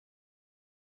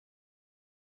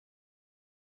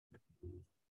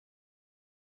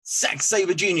Zack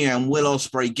Sabre Jr. and Will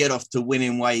Ospreay get off to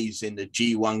winning ways in the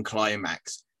G1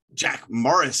 Climax. Jack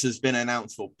Morris has been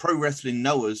announced for Pro Wrestling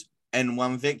Noah's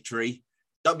N1 Victory.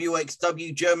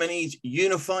 WXW Germany's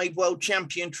Unified World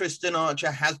Champion Tristan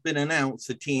Archer has been announced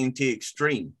for TNT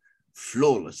Extreme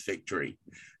Flawless Victory.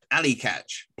 Allie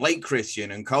Catch, Blake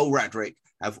Christian and Cole Radrick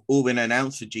have all been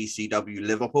announced for GCW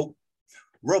Liverpool.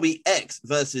 Robbie X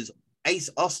versus Ace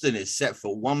Austin is set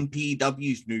for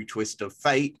 1PW's New Twist of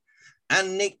Fate.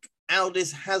 And Nick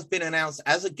Aldis has been announced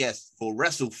as a guest for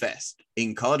Wrsetlefest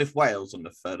in Cardiff, Wales on the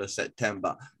 3rd of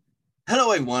September.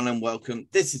 Hello, everyone, and welcome.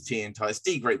 This is TNT,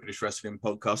 the Great British Wrestling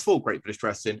podcast for Great British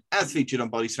Wrestling, as featured on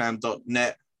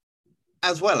bodyslam.net,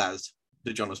 as well as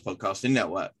the Jonas Podcasting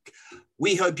Network.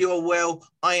 We hope you are well.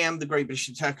 I am the Great British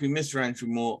Attacker, Mr. Andrew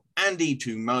Moore, and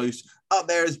E2 Most. Up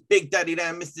there is Big Daddy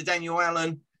Dan, Mr. Daniel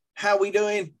Allen. How are we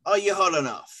doing? Are you hot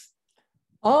enough?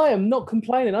 I am not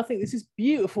complaining. I think this is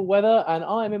beautiful weather and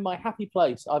I am in my happy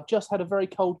place. I've just had a very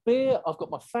cold beer. I've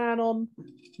got my fan on.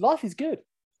 Life is good.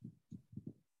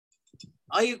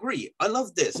 I agree. I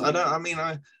love this. I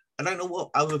don't know what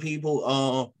other people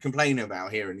are complaining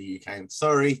about here in the UK. I'm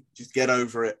sorry. Just get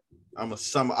over it. I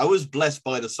was blessed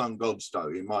by the sun gods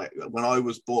though. When I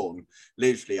was born,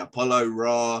 literally Apollo,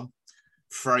 Ra,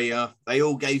 Freya, they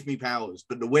all gave me powers,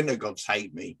 but the winter gods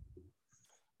hate me.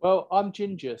 Well, I'm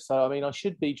ginger, so I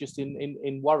should be just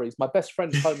in worries. My best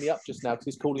friend phoned me up just now because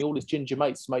he's calling all his ginger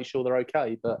mates to make sure they're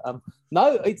okay. But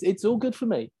no, it's all good for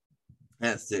me.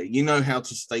 That's it. You know how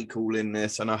to stay cool in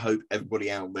this, and I hope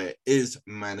everybody out there is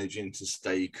managing to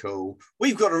stay cool.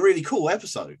 We've got a really cool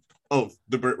episode of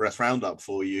the Brit Wres Roundup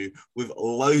for you with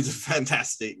loads of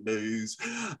fantastic news,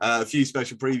 a few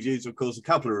special previews, of course, a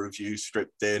couple of reviews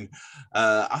stripped in.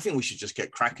 I think we should just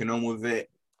get cracking on with it.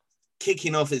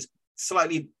 Kicking off is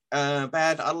slightly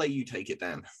bad. I'll let you take it,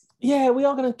 Dan. Yeah, we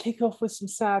are going to kick off with some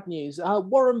sad news.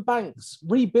 Warren Banks,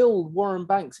 rebuild Warren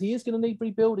Banks. He is going to need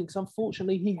rebuilding because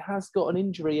unfortunately he has got an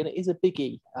injury and it is a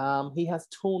biggie. He has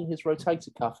torn his rotator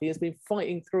cuff. He has been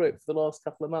fighting through it for the last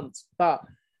couple of months, but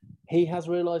he has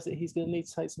realised that he's going to need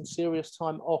to take some serious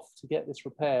time off to get this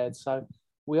repaired. So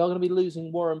we are going to be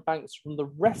losing Warren Banks from the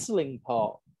wrestling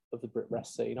part of the Brit Wres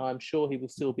scene. I'm sure he will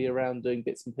still be around doing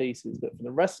bits and pieces, but from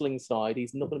the wrestling side,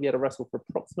 he's not going to be able to wrestle for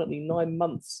approximately 9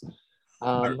 months.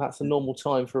 That's a normal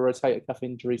time for a rotator cuff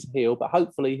injury to heal, but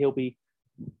hopefully he'll be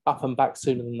up and back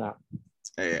sooner than that.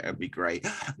 Yeah, it'd be great.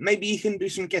 Maybe you can do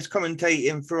some guest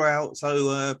commentating throughout,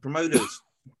 so promoters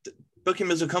book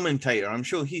him as a commentator. I'm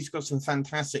sure he's got some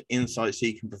fantastic insights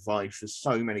he can provide for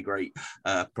so many great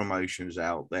promotions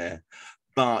out there.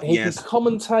 But he can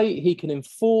commentate, he can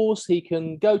enforce, he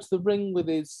can go to the ring with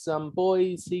his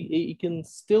boys. He can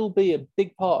still be a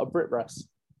big part of Brit Wres.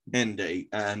 Indeed.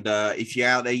 And if you're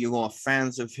out there, you are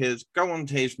fans of his, go on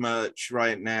to his merch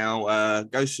right now.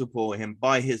 Go support him,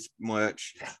 buy his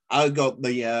merch. I got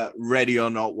the Ready or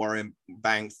Not Warren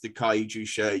Banks, the Kaiju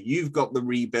shirt. You've got the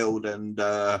Rebuild and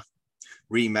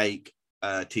Remake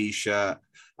t-shirt.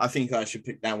 I think I should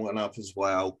pick that one up as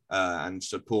well and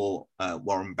support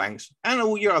Warren Banks and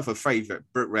all your other favourite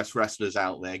Brit Wres wrestlers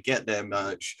out there. Get their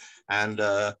merch. And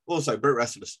also, Brit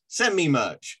wrestlers, send me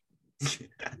merch.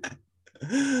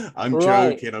 I'm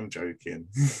joking.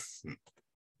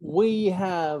 We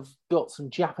have got some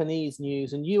Japanese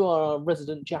news, and you are a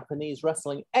resident Japanese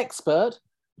wrestling expert.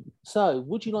 So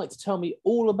would you like to tell me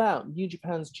all about New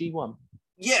Japan's G1?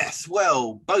 Yes,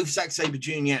 well, both Zack Sabre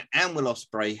Jr. and Will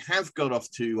Ospreay have got off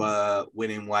to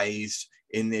winning ways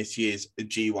in this year's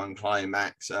G1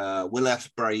 Climax. Will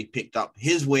Ospreay picked up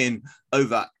his win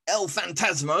over El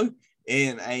Phantasmo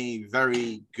in a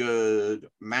very good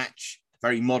match,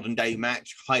 very modern-day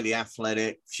match, highly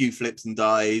athletic, few flips and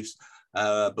dives,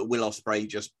 but Will Ospreay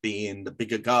just being the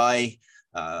bigger guy.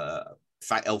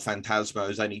 El Phantasmo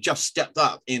has only just stepped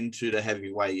up into the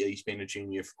heavyweight. He's been a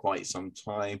junior for quite some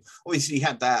time. Obviously, he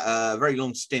had that very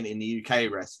long stint in the UK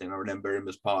wrestling. I remember him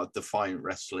as part of Defiant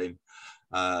Wrestling.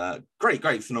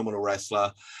 Great, phenomenal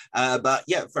wrestler. But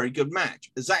yeah, very good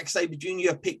match. Zack Sabre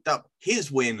Jr. picked up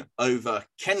his win over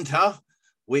Kenta,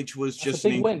 which was just a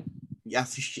big win.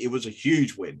 Yes, it was a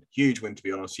huge win to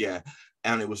be honest. Yeah,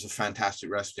 and it was a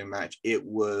fantastic wrestling match. It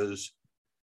was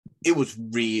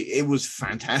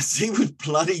fantastic. It was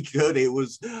bloody good. It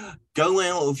was go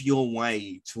out of your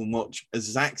way to watch a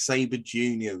Zack Sabre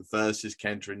Jr. versus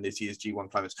Kenta in this year's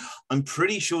G1 Climax. I'm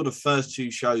pretty sure the first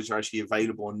 2 shows are actually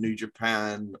available on New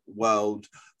Japan World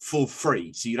for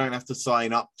free, so you don't have to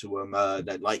sign up to them.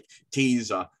 They're like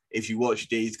teaser. If you watch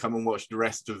these, come and watch the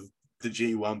rest of the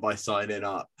G1 by signing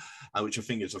up, which I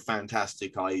think is a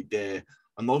fantastic idea.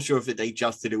 I'm not sure if they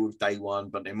just did it with day 1,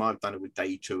 but they might have done it with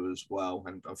day 2 as well.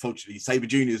 And unfortunately, Sabre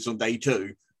Jr. is on day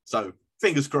 2, So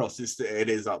fingers crossed it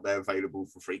is up there available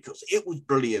for free, because it was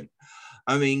brilliant.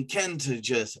 I mean, Kenta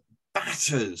just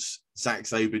batters Zack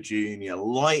Sabre Jr.,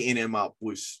 lighting him up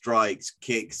with strikes,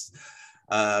 kicks,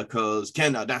 because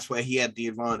Kenta, that's where he had the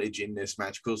advantage in this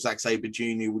match, because Zack Sabre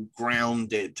Jr. would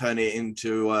ground it, turn it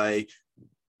into a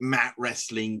mat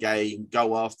wrestling game,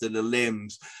 go after the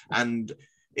limbs. And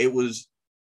it was,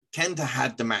 Kenta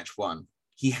had the match won.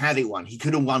 He had it won. He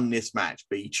could have won this match,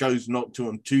 but he chose not to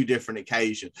on 2 different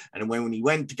occasions. And when he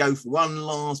went to go for one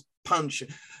last punch,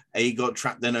 he got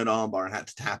trapped in an armbar and had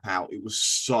to tap out. It was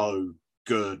so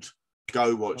good.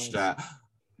 Go watch that.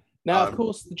 Now, of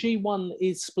course, the G1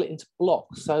 is split into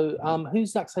blocks. So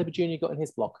who's Zack Sabre Jr. got in his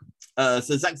block? So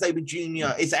Zack Sabre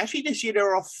Jr. is actually, this year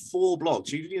there are 4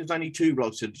 blocks. Usually there's only 2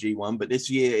 blocks to the G1, but this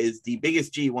year is the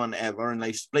biggest G1 ever, and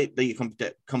they split the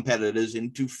competitors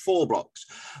into 4 blocks.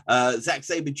 Zack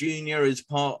Sabre Jr. is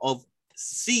part of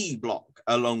C block,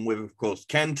 along with, of course,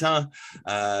 Kenta.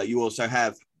 You also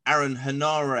have Aaron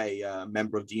Hanare,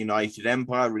 member of the United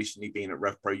Empire, recently been at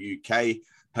RevPro UK.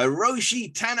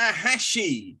 Hiroshi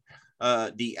Tanahashi,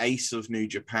 the ace of New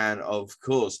Japan, of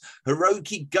course.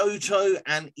 Hiroki Goto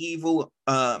and Evil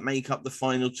make up the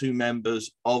final 2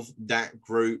 members of that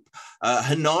group.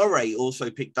 Hanare also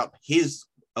picked up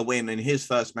a win in his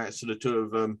first match, so the 2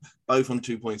 of them both on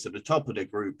 2 points at the top of the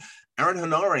group. Aaron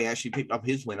Hanare actually picked up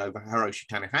his win over Hiroshi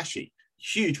Tanahashi.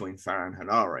 Huge win for Aaron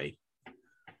Hanare.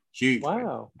 Huge.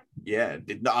 Wow. Win. Yeah,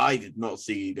 I did not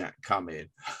see that coming.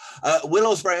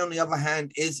 Will Ospreay, on the other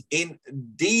hand, is in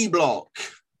D block.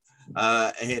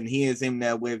 And he is in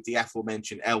there with the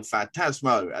aforementioned El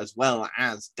Phantasmo, as well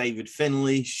as David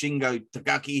Finlay, Shingo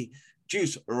Takagi,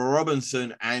 Juice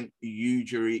Robinson, and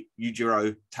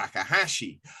Yujiro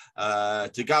Takahashi.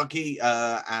 Takagi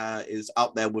is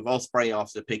up there with Ospreay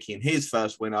after picking his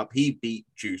first win up. He beat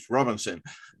Juice Robinson.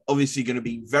 Obviously going to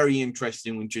be very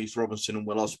interesting when Juice Robinson and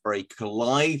Will Ospreay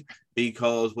collide,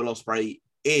 because Will Ospreay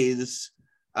is,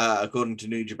 according to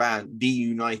New Japan, the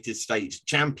United States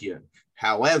champion.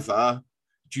 However,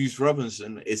 Juice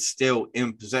Robinson is still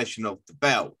in possession of the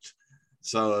belt.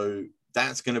 So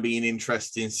that's going to be an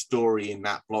interesting story in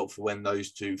that block for when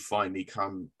those 2 finally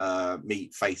come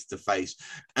meet face to face,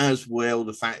 as will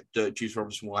the fact that Juice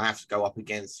Robinson will have to go up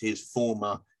against his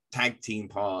former tag team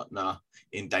partner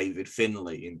in David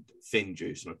Finlay, in Finn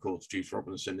Juice. And of course, Juice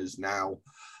Robinson is now,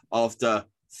 after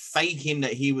faking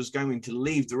that he was going to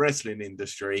leave the wrestling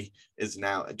industry, is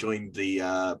now joined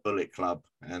the Bullet Club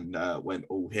and went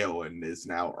all heel and is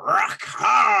now rock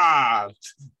hard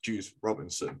Juice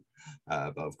Robinson.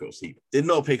 But of course, he did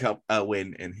not pick up a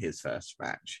win in his first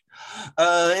match.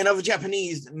 In other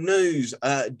Japanese news,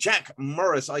 Jack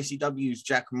Morris, ICW's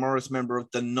Jack Morris, member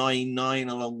of the 9-9,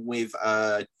 along with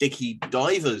Dickie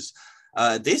Divers.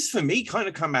 This, for me, kind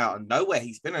of come out of nowhere.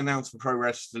 He's been announced for Pro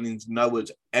Wrestling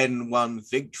Noah's N1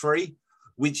 Victory,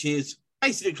 which is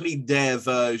basically their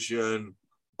version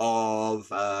of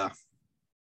the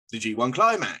G1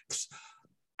 Climax.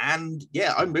 And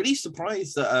yeah, I'm really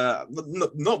surprised that,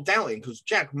 not doubting, because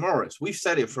Jack Morris, we've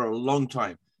said it for a long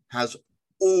time, has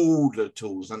all the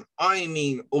tools, and I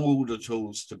mean all the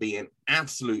tools, to be an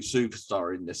absolute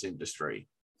superstar in this industry.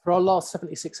 For our last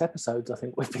 76 episodes, I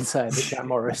think we've been saying that Jack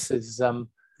Morris is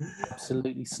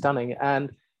absolutely stunning.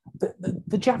 And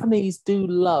the Japanese do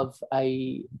love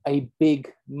a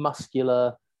big,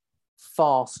 muscular,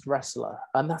 fast wrestler,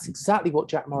 and that's exactly what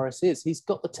Jack Morris is. He's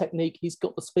got the technique, he's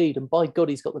got the speed, and by God,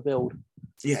 he's got the build.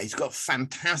 Yeah, he's got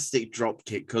fantastic drop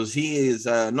kick, because he is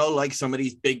not like some of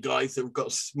these big guys that have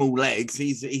got small legs.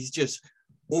 He's just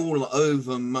all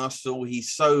over muscle.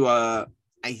 He's so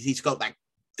he's got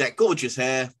that gorgeous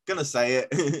hair, gonna say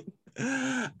it.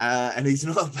 And he's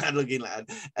not a bad looking lad.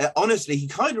 Honestly, he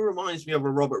kind of reminds me of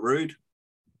a Robert Roode.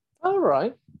 All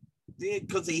right.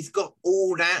 Because he's got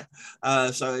all that,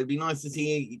 so it'd be nice to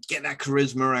see get that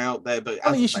charisma out there. But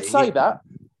you should say that.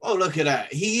 Oh, look at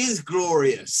that! He is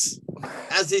glorious,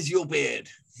 as is your beard.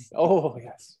 Oh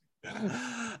yes.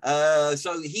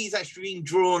 So he's actually been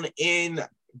drawn in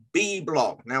B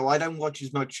block. Now I don't watch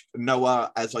as much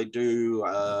Noah as I do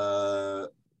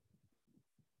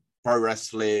Pro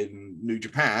Wrestling New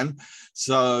Japan,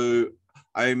 so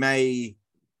I may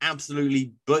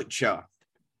absolutely butcher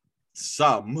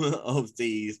some of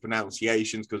these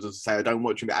pronunciations, because, as I say, I don't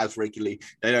watch them as regularly.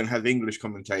 They don't have English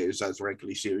commentators as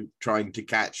regularly, so trying to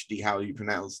catch how you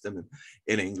pronounce them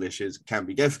in English can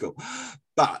be difficult.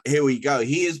 But here we go.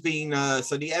 He has been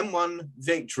so the M1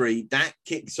 Victory that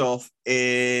kicks off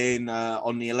in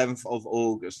on the 11th of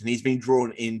August, and he's been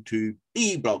drawn into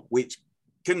B block, which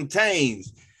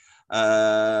contains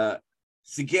Sugiura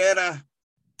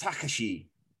Takashi,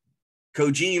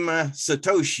 Kojima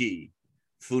Satoshi,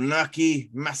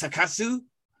 Funaki Masakazu,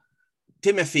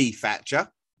 Timothy Thatcher,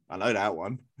 I know that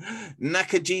one,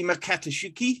 Nakajima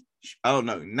Katasuki,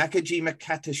 Nakajima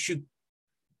Katashukio,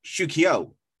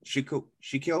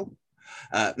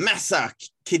 Masa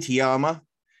Kitayama,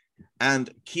 and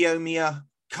Kiyomiya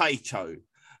Kaito.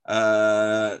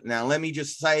 Now, let me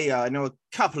just say, I know a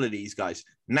couple of these guys.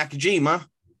 Nakajima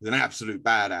is an absolute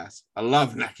badass. I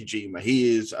love Nakajima.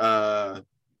 He is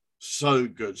so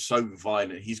good, so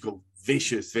violent. He's got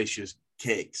vicious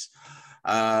kicks.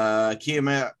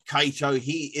 Kiyomiya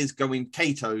Kaito,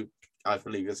 Kaito, I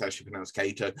believe it's actually pronounced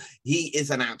Kaito. He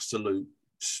is an absolute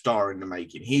star in the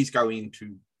making. He's going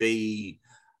to be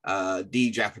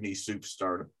the Japanese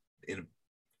superstar in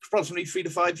approximately 3 to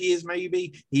 5 years,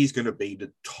 maybe. He's going to be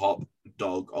the top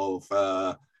dog of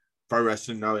pro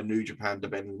wrestling now in New Japan,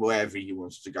 depending wherever he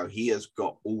wants to go. He has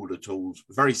got all the tools,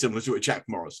 very similar to a Jack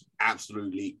Morris,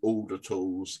 absolutely all the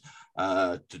tools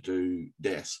to do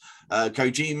this.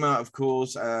 Kojima, of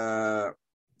course,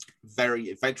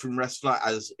 very veteran wrestler,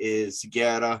 as is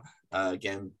Sugiura.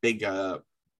 Again, big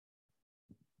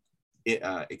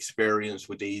experience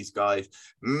with these guys.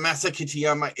 Masa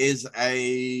Kitayama is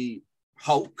a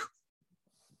Hulk.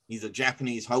 He's a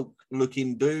Japanese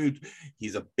Hulk-looking dude.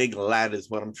 He's a big lad, is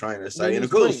what I'm trying to say. And of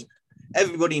course,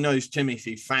 everybody knows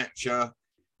Timothy Thatcher.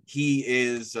 He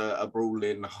is a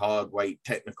brawling, hard-weight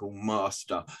technical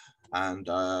master and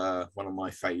one of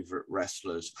my favorite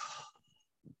wrestlers.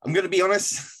 I'm going to be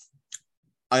honest,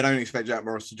 I don't expect Jack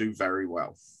Morris to do very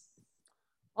well.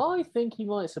 I think he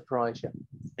might surprise you.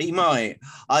 He might.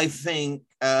 I think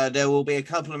there will be a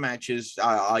couple of matches.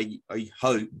 I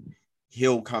hope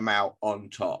he'll come out on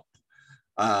top.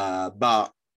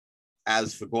 But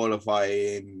as for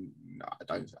qualifying,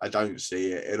 I don't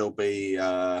see it. It'll be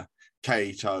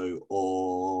Kaito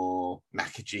or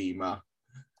Nakajima.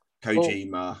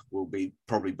 Kojima will be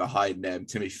probably behind them.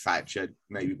 Timothy Thatcher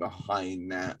maybe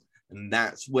behind that. And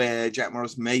that's where Jack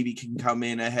Morris maybe can come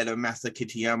in ahead of Masa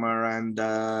Kitayama and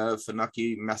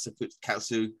Funaki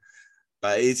Masakatsu.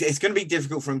 But it's going to be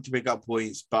difficult for him to pick up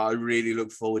points, but I really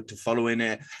look forward to following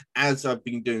it, as I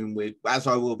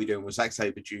will be doing with Zack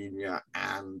Sabre Jr.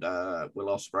 and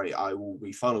Will Ospreay. I will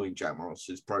be following Jack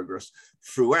Morris's progress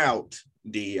throughout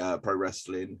the Pro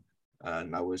Wrestling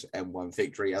Noah's M1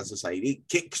 Victory. As I say, it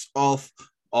kicks off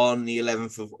on the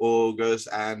 11th of August,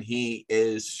 and he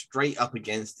is straight up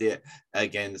against it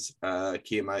against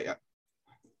Kiyomiya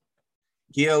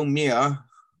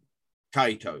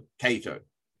Kaito,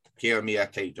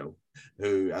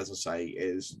 who, as I say,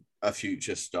 is a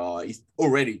future star. He's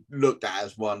already looked at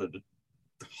as one of the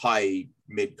high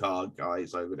mid-card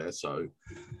guys over there, so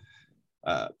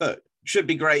but should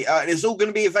be great. And it's all going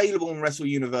to be available on Wrestle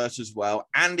Universe as well,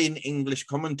 and in English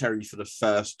commentary for the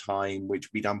first time, which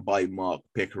will be done by Mark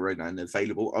Pickering and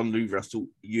available on the Wrestle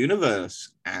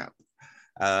Universe app.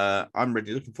 I'm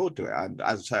really looking forward to it. And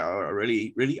as I say,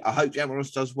 I hope Jack Morris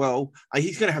does well.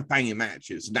 He's going to have banging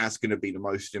matches, and that's going to be the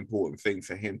most important thing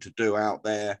for him to do out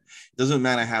there. It doesn't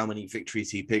matter how many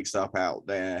victories he picks up out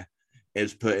there,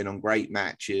 is putting on great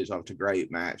matches after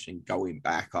great match and going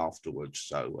back afterwards.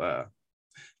 So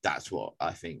that's what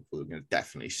I think we're going to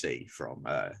definitely see from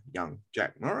young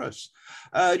Jack Morris.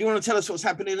 Do you want to tell us what's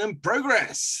happening in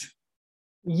Progress?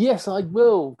 Yes, I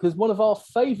will, because one of our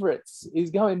favourites is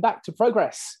going back to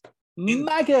Progress.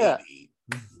 Maggot.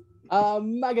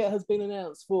 Maggot has been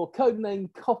announced for codename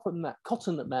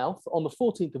Cottonmouth on the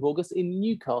 14th of August in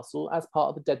Newcastle as part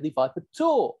of the Deadly Viper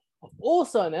Tour.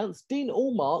 Also announced, Dean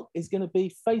Allmark is going to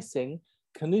be facing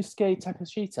Konosuke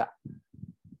Takeshita.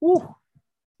 Woo.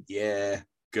 Yeah,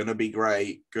 gonna be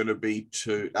great. Gonna be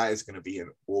that is gonna be an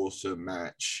awesome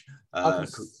match.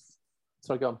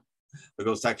 Sorry, go on.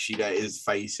 Because Takeshita is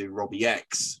facing Robbie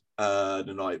X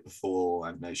the night before,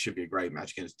 and there should be a great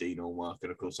match against Dean Allmark.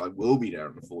 And of course, I will be there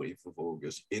on the 14th of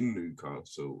August in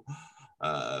Newcastle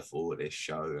for this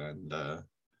show. And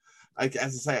as I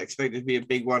say, I expect it to be a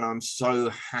big one. I'm so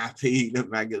happy that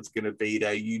Maggot's going to be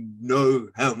there. You know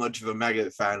how much of a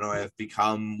Maggot fan I have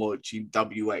become watching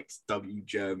WXW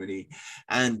Germany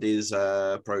and his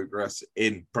progress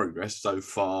so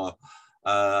far.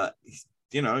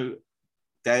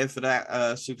 There for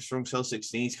that Super Strong Cell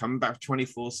 16. He's coming back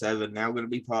 24/7. Now going to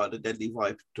be part of the Deadly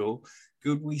Viper Tour.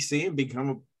 Could we see him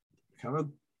become a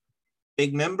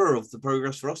big member of the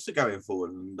Progress roster going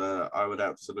forward? And I would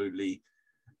absolutely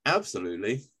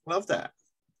love that.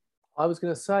 I was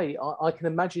going to say, I can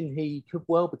imagine he could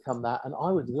well become that, and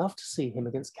I would love to see him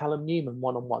against Callum Newman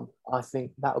one-on-one. I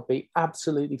think that would be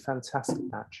absolutely fantastic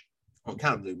match. Well,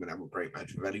 Callum Newman have a great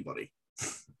match with anybody.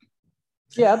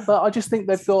 Yeah, but I just think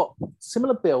they've got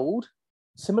similar build.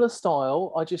 Similar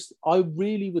style. I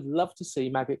really would love to see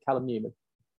Maggot Callum Newman.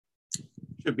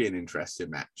 Should be an interesting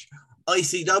match.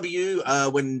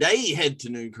 ICW, when they head to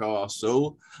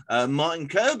Newcastle, Martin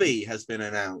Kirby has been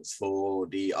announced for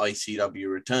the ICW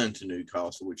return to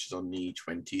Newcastle, which is on the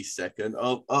 22nd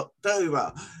of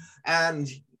October. And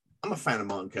I'm a fan of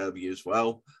Martin Kirby as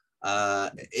well.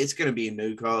 It's going to be in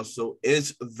Newcastle.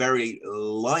 It's very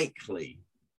likely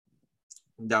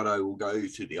that I will go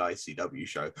to the ICW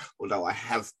show, although I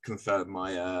have confirmed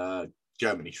my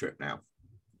Germany trip now.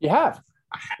 You have?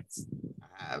 I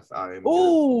have. I'm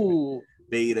going to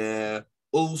be there,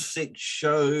 all 6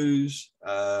 shows,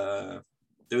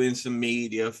 doing some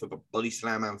media for Body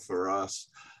Slam and for us.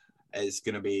 It's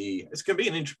gonna be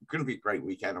a great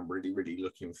weekend. I'm really, really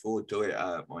looking forward to it.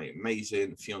 My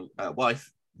amazing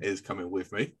wife is coming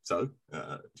with me, so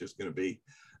just gonna be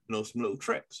an awesome little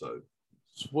trip. So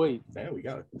sweet. There we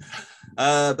go.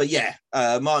 But yeah,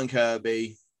 Martin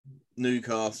Kirby,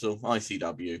 Newcastle,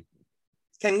 ICW.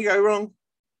 Can you go wrong?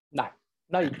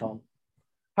 No, you can't.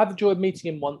 Had the joy of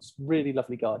meeting him once. Really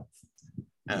lovely guy.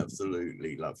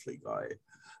 Absolutely lovely guy.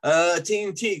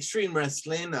 TNT Extreme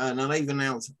Wrestling, and they've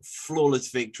announced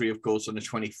Flawless Victory, of course, on the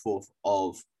 24th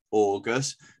of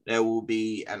August. There will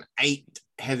be 8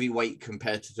 heavyweight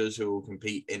competitors who will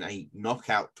compete in a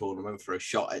knockout tournament for a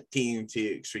shot at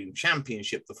TNT Extreme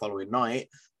Championship the following night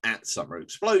at Summer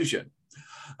Explosion.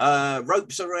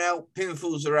 Ropes are out,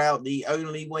 pinfalls are out. The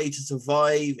only way to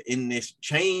survive in this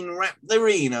chain-wrapped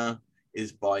arena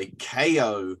is by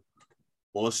KO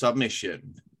or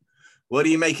submission. What are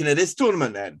you making of this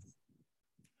tournament then?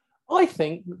 I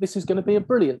think this is going to be a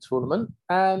brilliant tournament,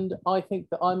 and I think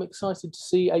that I'm excited to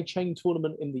see a chain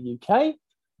tournament in the UK,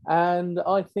 and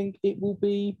I think it will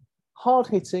be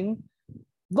hard-hitting,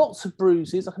 lots of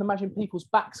bruises. I can imagine people's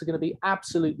backs are going to be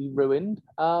absolutely ruined,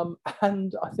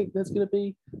 and I think there's going to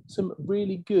be some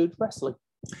really good wrestling.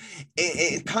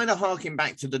 It kind of harking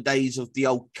back to the days of the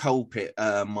old coal pit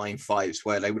mine fights,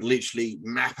 where they would literally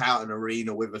map out an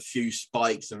arena with a few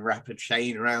spikes and wrap a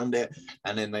chain around it,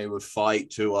 and then they would fight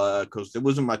to because there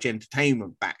wasn't much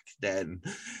entertainment back then,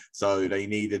 so they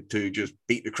needed to just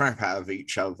beat the crap out of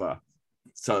each other.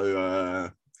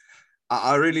 So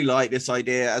I really like this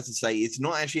idea. As I say, it's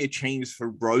not actually a chains for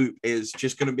rope. It's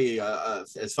just going to be,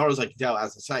 as far as I can tell,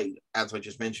 as I say, as I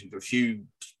just mentioned, a few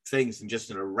things and just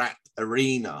in a wrapped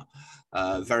arena,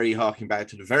 very harking back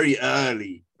to the very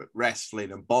early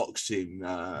wrestling and boxing.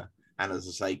 And as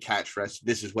I say, catch wrestling,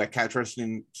 this is where catch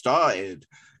wrestling started.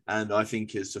 And I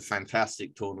think it's a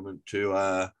fantastic tournament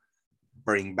to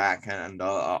bring back. And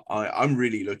I'm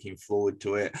really looking forward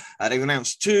to it. They've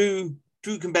announced two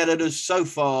competitors so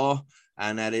far,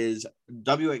 and that is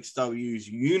WXW's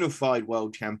Unified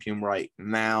World Champion right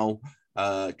now,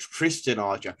 Tristan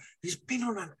Archer, who's been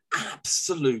on an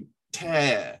absolute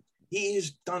tear. He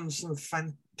has done some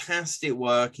fantastic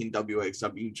work in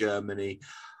WXW Germany.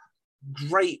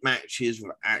 Great matches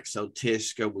with Axel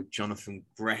Tisca, with Jonathan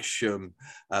Gresham,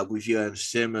 with Jörn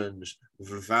Simmons,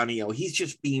 with Ravanio. He's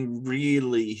just been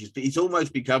really, he's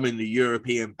almost becoming the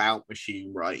European bout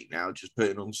machine right now, just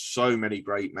putting on so many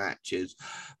great matches.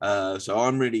 So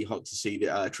I'm really hot to see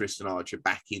Tristan Archer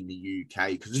back in the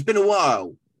UK, because it's been a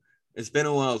while. It's been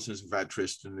a while since we've had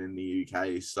Tristan in the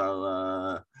UK.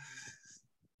 So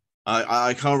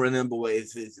I can't remember what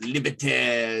it's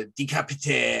Liberté,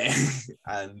 Decapité.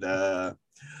 And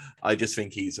I just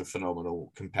think he's a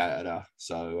phenomenal competitor.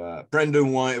 So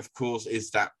Brendan White, of course,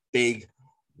 is that big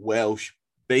Welsh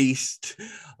beast,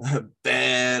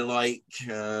 bear-like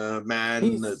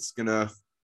man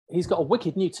He's got a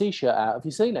wicked new T-shirt out. Have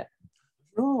you seen it?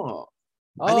 Oh,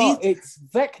 it's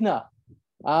Vecna.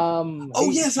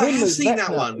 Yes, I have seen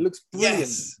that one. It looks brilliant.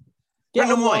 Yes. Get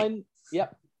Brendan online. White.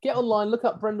 Yep. Get online, look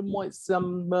up Brendan White's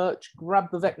merch,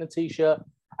 grab the Vecna T-shirt,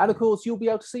 and of course you'll be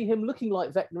able to see him looking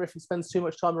like Vecna if he spends too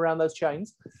much time around those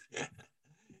chains.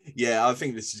 Yeah, I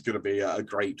think this is going to be a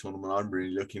great tournament. I'm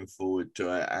really looking forward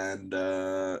to it, and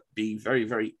be very,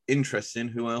 very interesting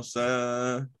who else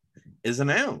is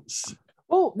announced.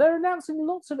 Well, they're announcing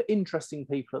lots of interesting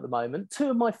people at the moment. 2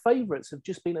 of my favourites have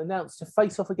just been announced to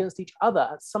face off against each other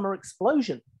at Summer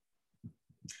Explosion.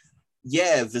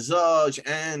 Yeah, Visage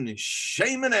and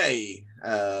Shamanay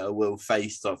will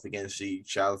face off against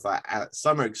each other at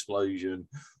Summer Explosion,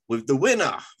 with the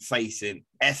winner facing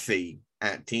Effie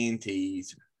at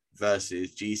TNT's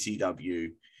versus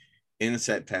GCW in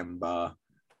September.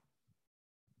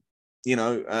 You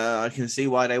know, I can see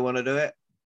why they want to do it.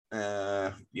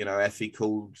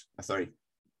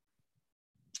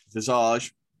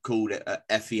 Visage called it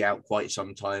Effie out quite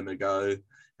some time ago,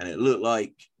 and it looked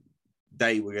like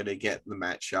they were going to get the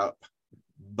match up,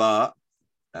 but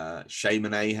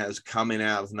Shaman has coming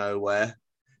out of nowhere.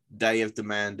 They have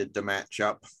demanded the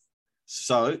matchup.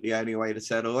 So the only way to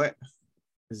settle it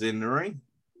is in the ring.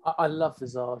 I love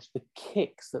Visage. The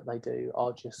kicks that they do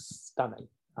are just stunning.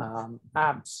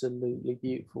 Absolutely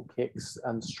beautiful kicks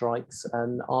and strikes.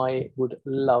 And I would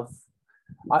love...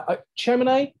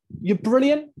 Chamonix, you're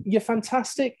brilliant. You're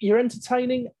fantastic. You're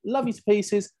entertaining. Love you to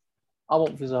pieces. I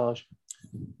want Visage.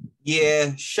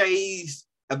 Yeah, Shay's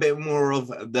a bit more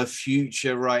of the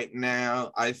future right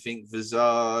now. I think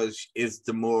Visage is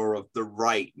the more of the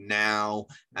right now.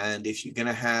 And if you're going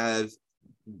to have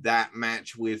that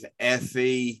match with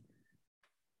Effie,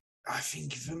 I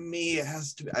think for me it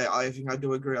has to be, I think I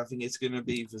do agree. I think it's going to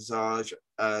be Visage.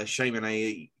 Shaman,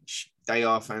 they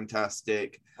are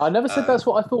fantastic. I never said that's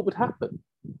what I thought would happen.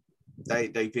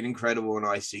 They've been incredible in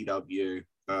ICW.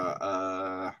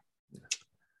 But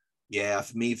yeah,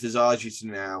 for me, Visage is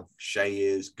now. Shay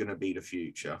is going to be the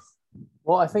future.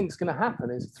 What I think is going to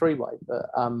happen is a three-way, but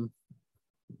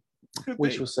we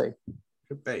shall see.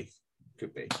 Could be.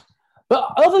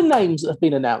 But other names have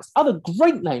been announced, other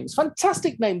great names,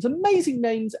 fantastic names, amazing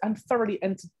names, and thoroughly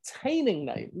entertaining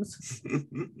names.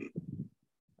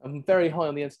 I'm very high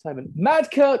on the entertainment. Mad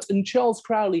Kurt and Charles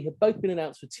Crowley have both been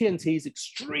announced for TNT's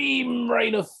Extreme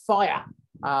Reign of Fire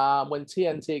when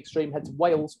TNT Extreme head to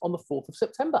Wales on the 4th of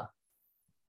September.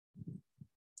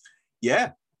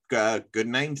 Yeah, good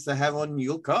names to have on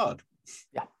your card.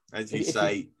 Yeah. As you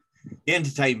say, the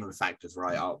entertainment factor's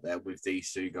right up there with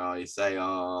these two guys. They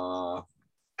are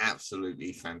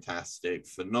absolutely fantastic,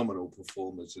 phenomenal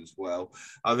performers as well.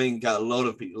 I think a lot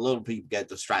of people get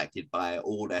distracted by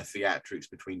all their theatrics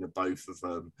between the both of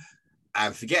them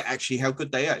and forget actually how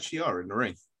good they actually are in the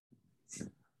ring.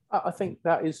 I think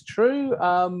that is true,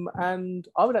 and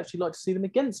I would actually like to see them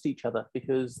against each other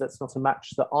because that's not a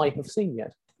match that I have seen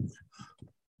yet.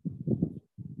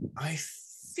 I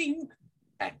think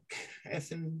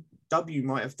F&W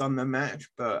might have done the match,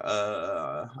 but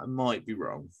I might be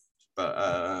wrong.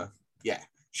 But yeah,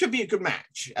 should be a good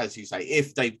match, as you say,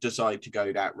 if they decide to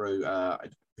go that route.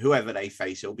 Whoever they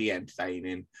face, it'll be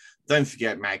entertaining. Don't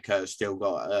forget, Mad Kurt's still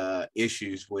got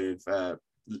issues with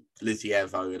Lizzie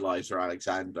Evo, Eliza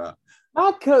Alexander.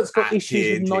 Mad Kurt's got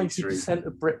issues with 90%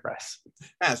 of Brit Wres.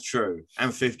 That's true.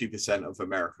 And 50% of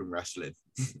American wrestling.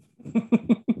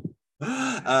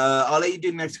 I'll let you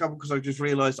do the next couple because I just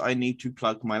realised I need to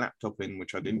plug my laptop in,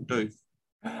 which I didn't do.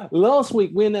 Last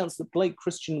week, we announced that Blake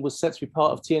Christian was set to be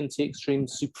part of TNT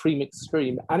Extreme's Supreme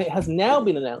Extreme, and it has now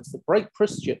been announced that Blake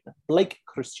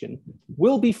Christian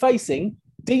will be facing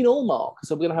Dean Allmark.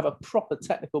 So we're going to have a proper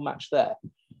technical match there.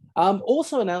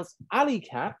 Also announced Allie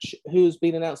Catch, who's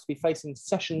been announced to be facing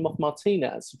Session Moth Martina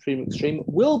at Supreme Extreme,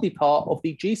 will be part of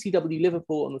the GCW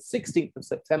Liverpool on the 16th of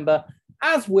September,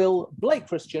 as will Blake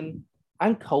Christian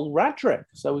and Cole Radrick.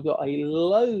 So we've got a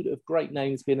load of great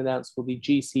names being announced for the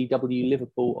GCW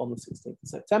Liverpool on the 16th of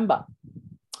September.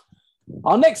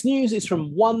 Our next news is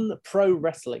from One Pro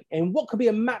Wrestling. In what could be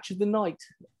a match of the night,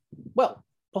 well,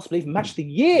 possibly even match of the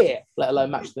year, let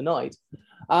alone match of the night,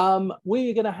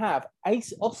 we're going to have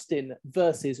Ace Austin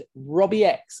versus Robbie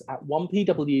X at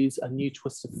 1PW's A New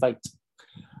Twist of Fate.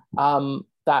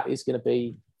 That is going to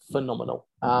be phenomenal.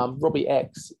 Robbie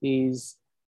X is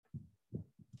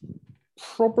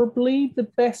probably the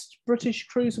best British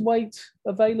cruiserweight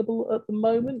available at the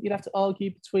moment. You'd have to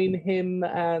argue between him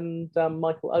and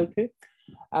Michael Oku.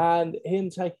 And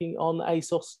him taking on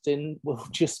Ace Austin will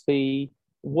just be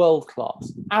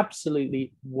world-class,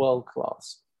 absolutely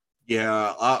world-class.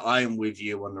 Yeah, I'm with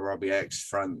you on the Robbie X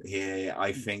front here.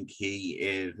 I think he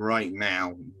is right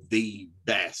now the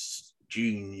best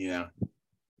junior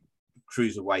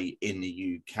cruiserweight in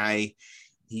the UK.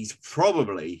 He's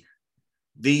probably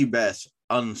the best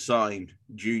unsigned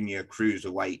junior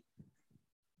cruiserweight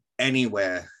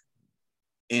anywhere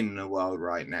in the world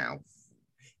right now.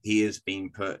 He has been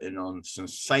putting on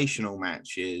sensational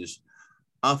matches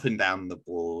up and down the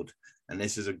board, and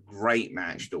this is a great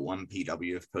match that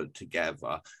 1PW have put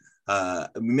together.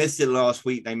 We missed it last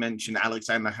week. They mentioned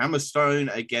Alexander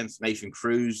Hammerstone against Nathan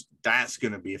Cruz. That's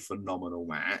going to be a phenomenal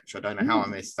match. I don't know how I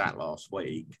missed that last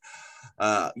week.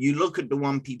 You look at the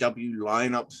 1PW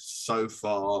lineup so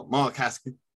far, Mark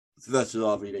Haskins versus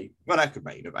RVD. Well, that could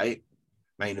main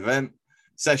event.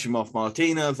 Session Moth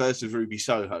Martina versus Ruby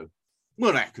Soho.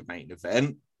 Well, that could main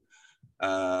event.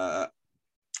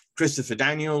 Christopher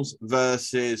Daniels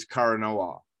versus Cara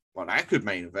Noir. Well, that could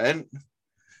main event.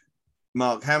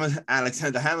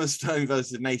 Alexander Hammerstone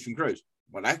versus Nathan Cruz.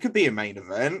 Well, that could be a main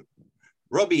event.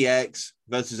 Robbie X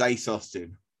versus Ace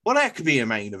Austin. Well, that could be a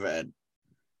main event.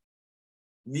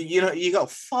 You know, you got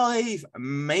 5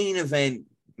 main event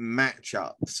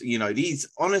matchups. You know, these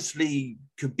honestly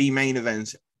could be main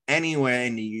events anywhere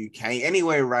in the UK,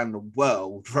 anywhere around the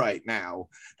world right now.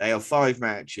 They are 5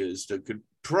 matches that could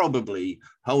probably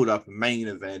hold up a main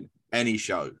event any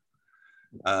show.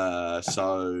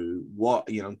 So what,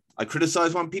 you know, I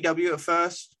criticized 1PW at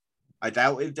first. I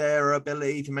doubted their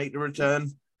ability to make the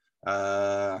return.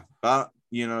 But,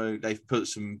 you know, they've put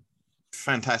some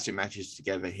fantastic matches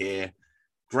together here.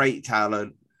 Great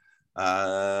talent.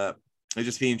 It'll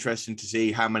just be interesting to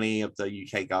see how many of the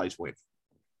UK guys win.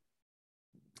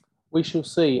 We shall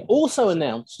see. Also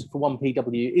announced for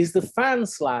 1PW is the Fan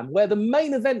Slam, where the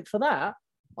main event for that,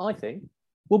 I think,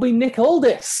 will be Nick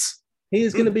Aldis. He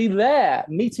is going to be there,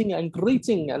 meeting and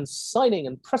greeting and signing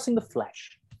and pressing the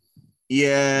flesh.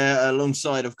 Yeah,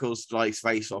 alongside, of course, like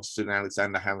Face Austin,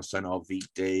 Alexander Hammerstone,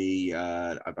 RVD.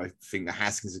 I think the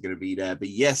Haskins are going to be there. But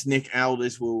yes, Nick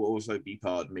Aldis will also be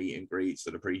part of meet and greets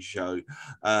at the pre-show.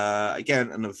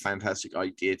 Again, another fantastic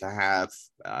idea to have.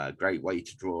 Great way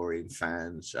to draw in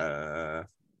fans. So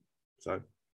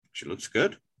she looks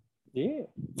good. Yeah.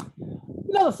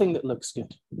 Another thing that looks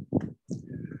good.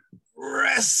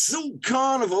 Wrestle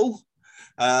Carnival.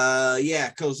 Yeah,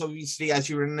 because obviously, as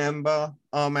you remember,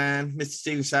 our man, Mr.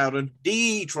 Steven Soudan,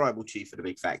 the tribal chief of the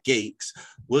Big Fat Geeks,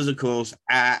 was, of course,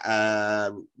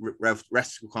 at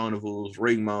Wrestle Carnival's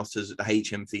Ringmasters at the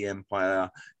HMV Empire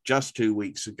just 2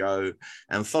 weeks ago.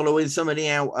 And following some of the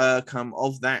outcome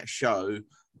of that show,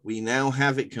 we now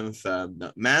have it confirmed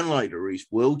that Man Like the Reese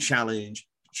will challenge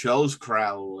Charles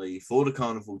Crowley for the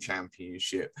Carnival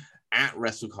Championship at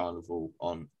Wrestle Carnival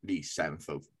on the 7th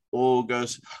of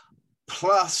August.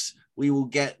 Plus, we will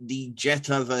get the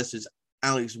Jetta versus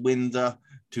Alex Winder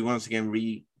to once again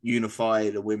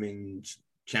reunify the women's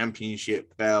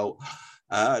championship belt.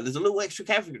 There's a little extra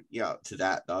caveat to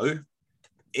that, though,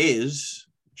 is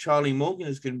Charlie Morgan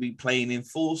is going to be playing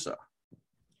Enforcer.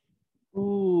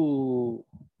 Ooh.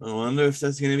 I wonder if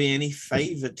there's going to be any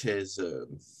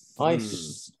favoritism. I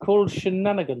call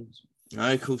shenanigans.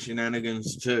 I call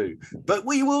shenanigans too. But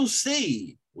we will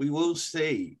see. We will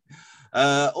see.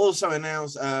 Also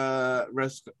announced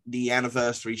the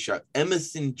anniversary show,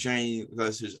 Emerson Jane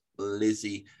versus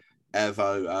Lizzie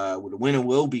Evo. Well, the winner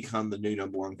will become the new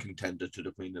 #1 contender to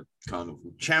the Queen of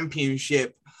Carnival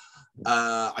Championship.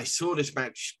 I saw this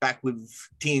match back with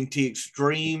TNT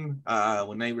Extreme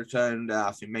when they returned.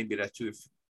 I think maybe they're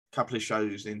couple of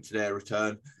shows into their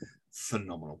return.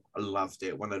 Phenomenal. I loved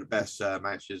it. One of the best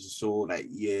matches I saw that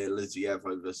year. Lizzie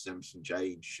Evo versus Emerson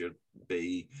Jane should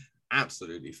be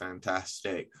absolutely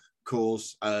fantastic. Of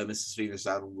course, Mr. Steven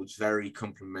Soudan was very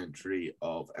complimentary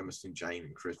of Emerson Jane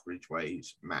and Chris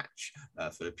Ridgway's match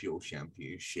for the Pure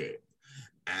Championship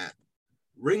at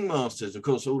Ringmasters. Of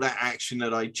course, all that action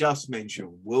that I just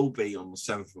mentioned will be on the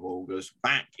 7th of August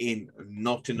back in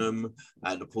Nottingham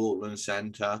at the Portland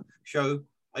Centre. Show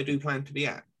I do plan to be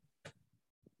at.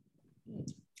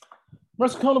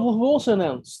 Wrestle Carnival have also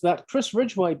announced that Chris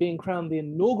Ridgway, being crowned the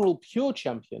inaugural Pure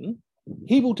Champion,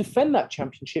 he will defend that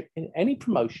championship in any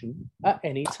promotion at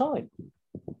any time.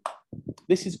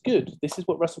 This is good. This is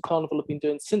what Wrestle Carnival have been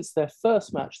doing since their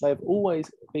first match. They have always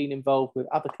been involved with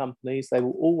other companies. They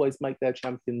will always make their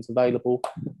champions available.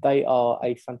 They are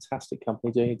a fantastic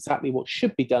company doing exactly what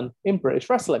should be done in British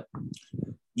wrestling.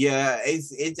 Yeah,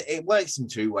 it works in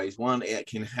 2 ways. One, it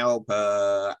can help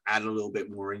add a little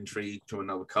bit more intrigue to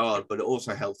another card, but it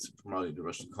also helps to promote the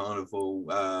Wrestle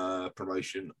Carnival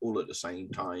promotion all at the same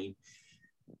time.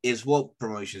 Is what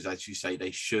promotions, as you say, they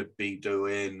should be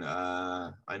doing.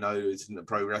 I know isn't the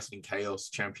Pro Wrestling Chaos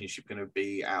Championship going to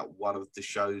be at one of the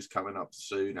shows coming up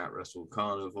soon at Wrestle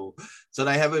Carnival. So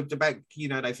they have a debate. You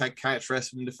know, they've had Catch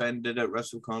Wrestling defended at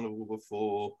Wrestle Carnival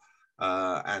before,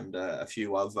 and a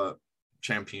few other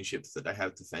championships that they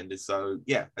have defended. So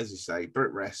yeah, as you say,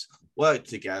 Brit Wres work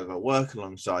together, work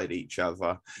alongside each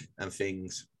other, and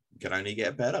things can only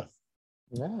get better.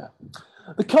 Yeah.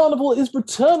 The Carnival is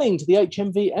returning to the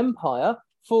HMV Empire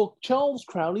for Charles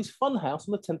Crowley's Funhouse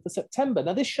on the 10th of September.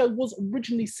 Now, this show was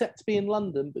originally set to be in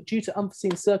London, but due to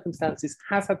unforeseen circumstances,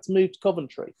 has had to move to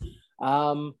Coventry.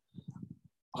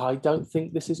 I don't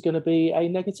think this is going to be a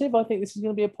negative. I think this is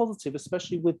going to be a positive,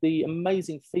 especially with the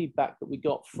amazing feedback that we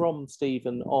got from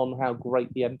Stephen on how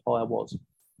great the Empire was.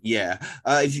 Yeah.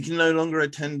 If you can no longer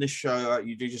attend the show,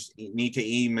 you do just need to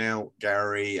email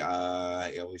Gary.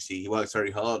 Obviously, he works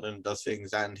very hard and does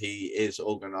things, and he is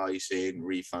organising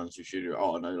refunds if you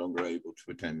are no longer able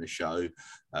to attend the show,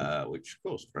 which, of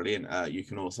course, brilliant. You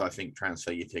can also, I think,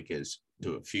 transfer your tickets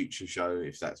to a future show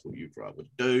if that's what you'd rather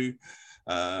do.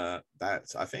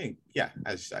 That's, I think, yeah,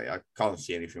 as you say, I can't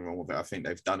see anything wrong with it. I think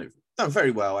they've done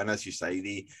very well. And as you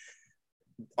say,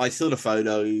 I saw the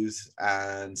photos,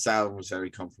 and Sal was very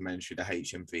complimentary to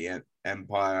HMV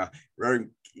Empire.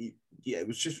 Yeah, it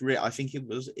was just I think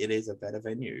it is a better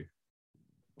venue.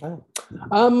 Oh.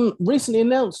 Recently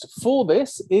announced for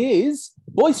this is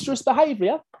boisterous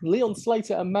behaviour. Leon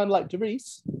Slater and Manlak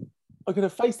Darius are going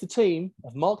to face the team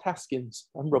of Mark Haskins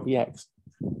and Robbie X.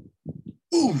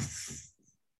 Oof.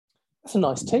 That's a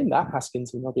nice team, that,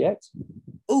 Haskins and Robbie X.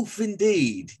 Oof,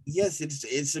 indeed. Yes,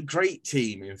 it's a great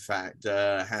team, in fact,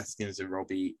 Haskins and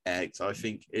Robbie X. I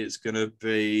think it's going to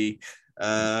be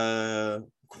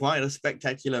quite a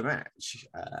spectacular match.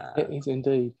 It is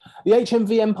indeed. The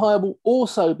HMV Empire will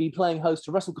also be playing host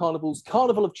to Wrestle Carnival's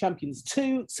Carnival of Champions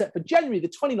 2, set for January the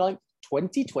 29th,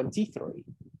 2023.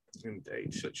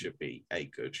 Indeed, so it should be a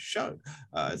good show.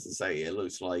 As I say, it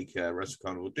looks like Wrestle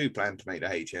Carnival do plan to make the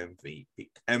HMV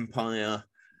Empire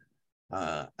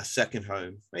a second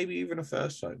home, maybe even a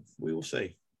first home. We will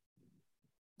see.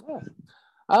 Yeah.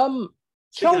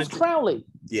 Charles Crowley.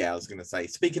 Yeah, I was going to say,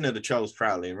 speaking of the Charles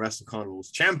Crowley and Wrestle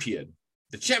Carnival's champion,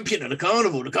 the champion of the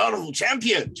carnival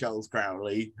champion, Charles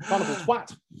Crowley. Carnival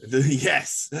twat.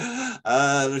 Yes.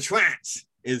 The twat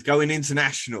is going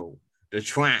international. The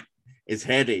twat is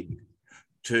heading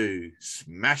to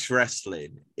Smash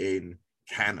Wrestling in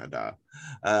Canada.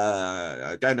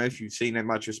 I don't know if you've seen that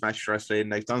much of Smash Wrestling.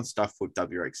 They've done stuff with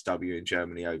WXW in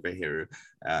Germany over here,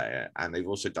 and they've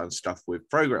also done stuff with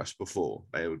Progress before.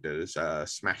 They will do this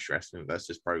Smash Wrestling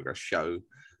versus Progress show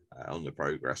on the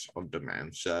Progress On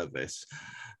Demand service.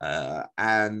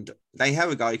 And they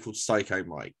have a guy called Psycho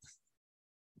Mike.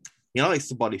 He likes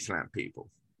to body slam people.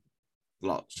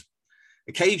 Lots.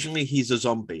 Occasionally, he's a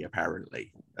zombie,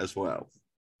 apparently, as well.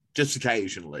 Just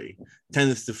occasionally.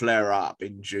 Tends to flare up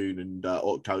in June and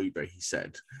October, he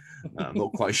said. I'm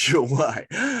not quite sure why.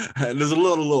 There's a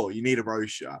lot of lore. You need a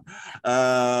brochure.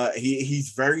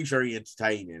 He's very, very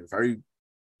entertaining. Very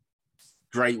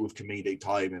great with comedic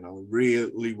timing. I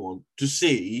really want to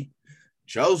see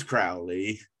Charles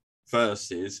Crowley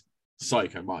versus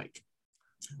Psycho Mike.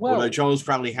 Well, although Charles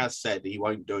Crowley has said he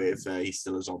won't do it if he's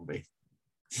still a zombie.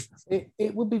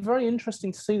 It would be very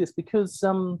interesting to see this because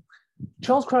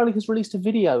Charles Crowley has released a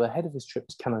video ahead of his trip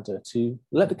to Canada to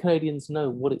let the Canadians know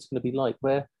what it's going to be like,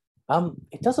 where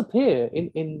it does appear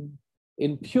in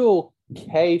pure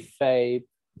kayfabe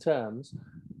terms,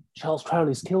 Charles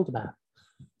Crowley's killed a man.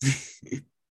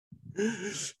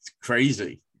 It's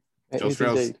crazy.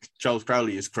 Charles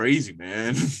Crowley is crazy,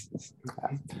 man.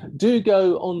 Do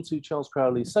go on to Charles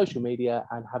Crowley's social media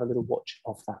and have a little watch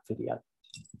of that video.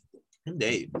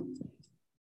 Indeed.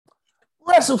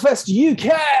 Wrestlefest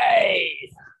UK!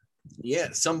 Yeah,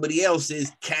 somebody else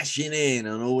is cashing in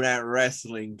on all that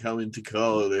wrestling coming to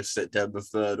Cardiff September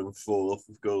 3rd and 4th,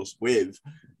 of course, with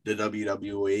the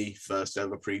WWE first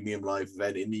ever premium live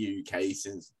event in the UK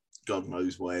since God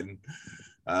knows when.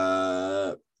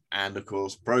 And of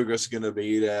course, Progress are going to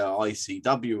be there.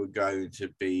 ICW are going to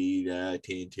be there.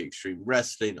 TNT Extreme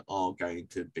Wrestling are going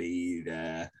to be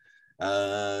there.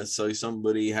 So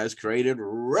somebody has created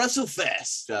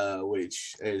Wrestlefest,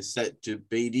 which is set to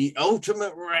be the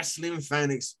ultimate wrestling fan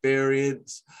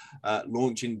experience,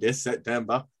 launching this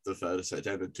September, the 3rd of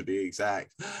September to be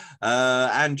exact.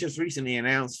 And just recently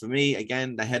announced for me,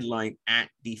 again, the headline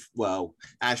act,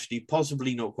 actually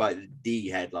possibly not quite the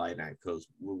headline act, because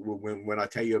when I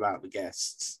tell you about the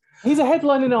guests. He's a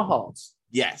headline in our hearts.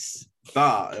 Yes.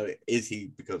 But is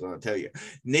he? Because I'll tell you,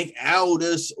 Nick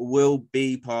Aldis will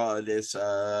be part of this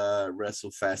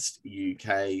Wrestlefest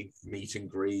UK meet and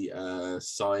greet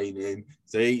signing.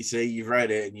 See, you've read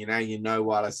it, and you know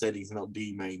what I said. He's not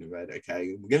the main event.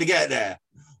 Okay, we're gonna get there.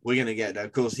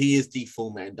 Of course, he is the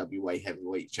former NWA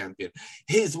heavyweight champion.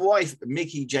 His wife,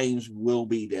 Mickie James, will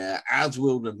be there, as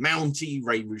will the Mountie,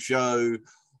 Ray Rougeau,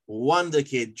 Wonder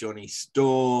Kid, Johnny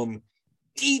Storm,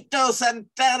 Tito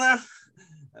Santana,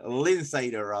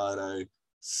 Lindsay Dorado,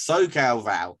 SoCal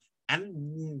Val,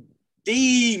 and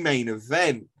the main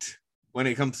event when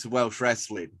it comes to Welsh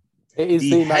wrestling. It is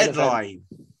the headline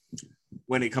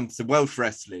when it comes to Welsh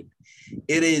wrestling.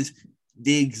 It is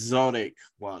the exotic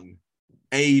one,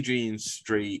 Adrian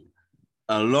Street,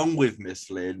 along with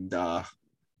Miss Linda.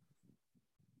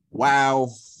 Wow.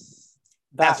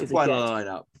 That's quite a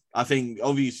lineup. I think,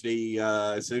 obviously,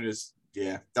 as soon as,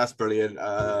 that's brilliant.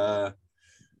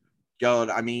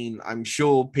 God, I mean, I'm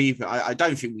sure people, I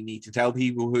don't think we need to tell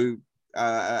people who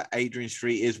Adrian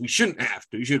Street is. We shouldn't have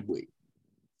to, should we?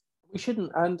 We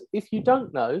shouldn't. And if you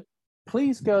don't know,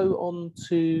 please go on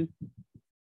to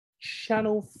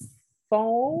Channel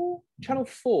 4. Channel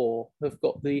 4 have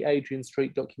got the Adrian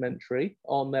Street documentary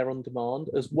on there on demand,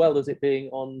 as well as it being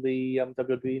on the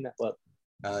WWE network.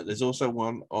 There's also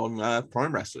one on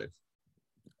Prime Wrestling.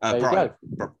 There you Prime,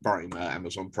 go. Prime,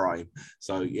 Amazon Prime.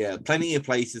 So yeah, plenty of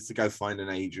places to go find an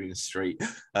Adrian Street.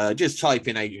 Just type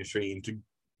in Adrian Street into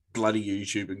bloody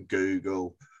YouTube and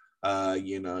Google.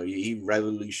 He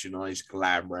revolutionized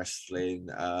glam wrestling.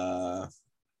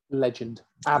 Legend,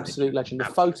 absolute legend. The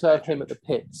photo of him at the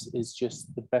pits is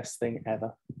just the best thing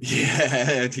ever.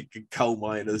 Yeah, coal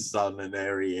miner's son, and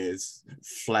there he is,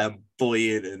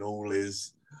 flamboyant in all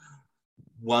his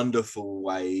wonderful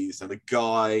ways, and a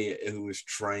guy who was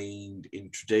trained in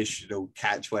traditional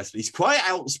catch wrestling. He's quite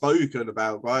outspoken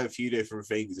about quite a few different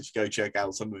things. If you go check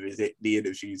out some of the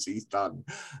interviews he's done,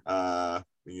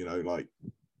 like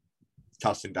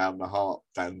cussing down the heart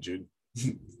dungeon.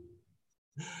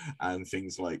 And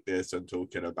things like this, and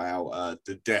talking about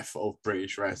the death of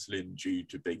British wrestling due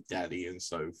to Big Daddy and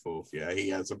so forth. Yeah, he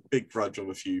has a big grudge on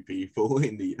a few people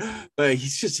but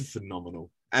he's just a phenomenal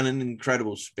and an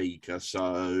incredible speaker.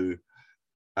 So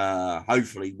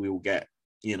hopefully we'll get,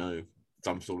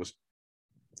 some sort of.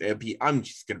 I'm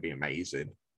just going to be amazing.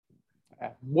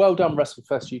 Well done,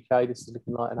 Wrestlefest UK. This is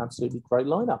looking like an absolutely great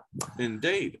lineup.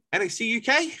 Indeed. NXT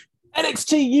UK.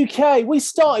 NXT UK, we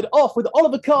started off with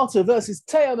Oliver Carter versus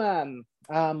Teoman,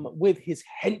 with his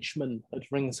henchman at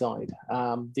ringside,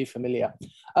 the familiar.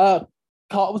 Carter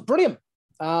was brilliant.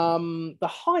 The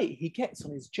height he gets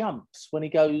on his jumps when he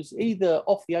goes either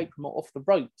off the apron or off the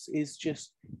ropes is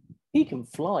just, he can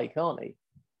fly, can't he?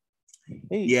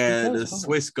 The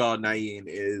Swiss Ghanaian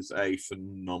is a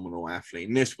phenomenal athlete,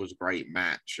 and this was a great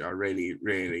match. I really,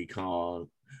 really can't.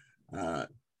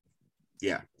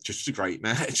 Just a great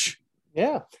match.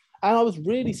 Yeah, and I was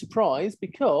really surprised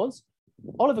because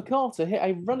Oliver Carter hit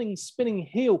a running, spinning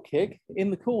heel kick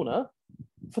in the corner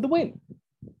for the win.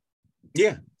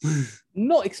 Yeah.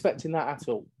 Not expecting that at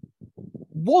all.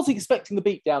 Was expecting the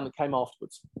beatdown that came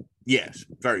afterwards. Yes,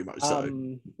 very much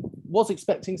so. Was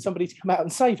expecting somebody to come out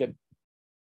and save him.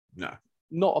 No.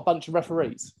 Not a bunch of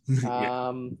referees.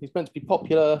 Yeah. He's meant to be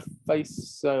popular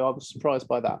face, so I was surprised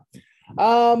by that.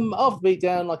 After the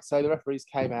beatdown, like I say, the referees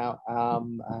came out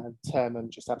and Teoman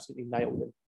just absolutely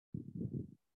nailed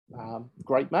him.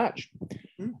 Great match.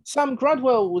 Sam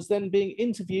Gradwell was then being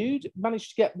interviewed, managed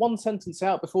to get one sentence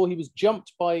out before he was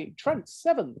jumped by Trent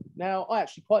Seven. Now, I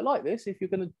actually quite like this. If you're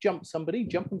going to jump somebody,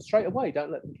 jump them straight away.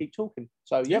 Don't let them keep talking.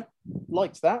 So, yep,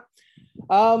 liked that.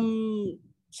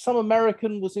 Some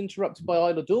American was interrupted by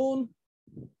Isla Dawn.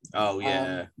 Oh,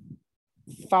 yeah.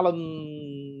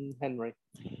 Fallon Henry.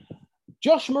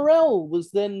 Josh Morrell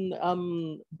was then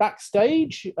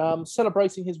backstage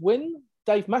celebrating his win.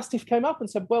 Dave Mastiff came up and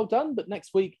said, well done, but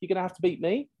next week you're going to have to beat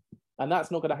me. And that's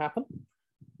not going to happen.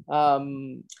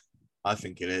 I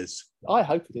think it is. I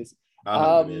hope it is. I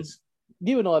hope it is.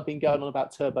 You and I have been going on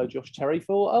about Turbo Josh Terry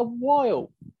for a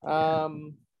while.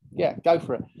 Go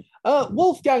for it.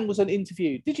 Wolfgang was an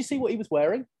interview. Did you see what he was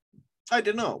wearing? I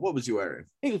did not. What was he wearing?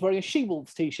 He was wearing a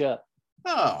She-Wolves t-shirt.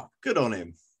 Oh, good on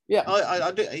him. Yeah.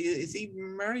 I do. Is he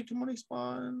married to Molly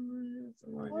Spine?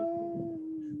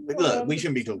 Look, we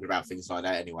shouldn't be talking about things like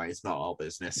that anyway. It's not our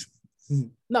business.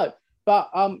 No, but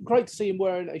great to see him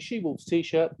wearing a She-Wolves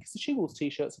t-shirt because the She-Wolves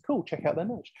t-shirts are cool. Check out their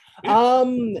merch. Yeah.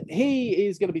 He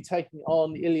is going to be taking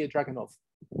on Ilya Dragunov.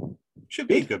 Should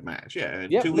be a good match. Yeah.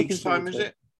 2 weeks time, is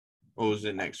it? Or is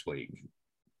it next week?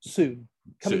 Soon.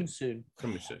 Coming soon.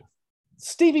 Coming soon.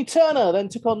 Stevie Turner then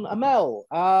took on Amel.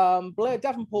 Blair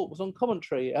Davenport was on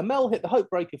commentary. Amel hit the Hope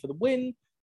Breaker for the win.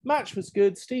 Match was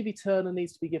good. Stevie Turner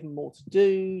needs to be given more to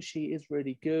do. She is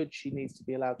really good. She needs to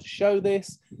be allowed to show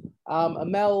this.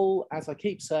 Amel, as I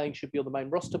keep saying, should be on the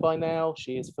main roster by now.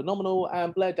 She is phenomenal.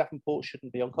 And Blair Davenport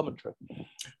shouldn't be on commentary.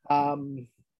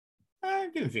 I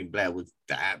didn't think Blair was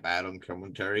that bad on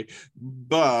commentary,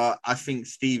 but I think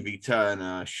Stevie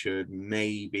Turner should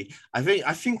maybe. I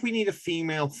think we need a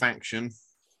female faction.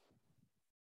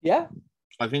 Yeah,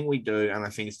 I think we do, and I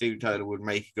think Stevie Turner would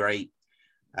make a great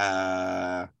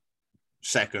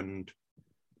second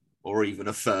or even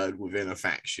a third within a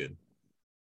faction.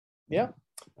 Yeah,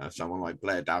 someone like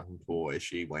Blair Davenport, if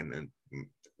she went and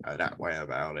that way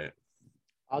about it.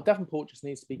 Davenport just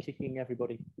needs to be kicking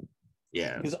everybody.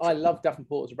 Yeah, because I love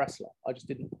Davenport as a wrestler. I just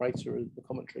didn't rate her as the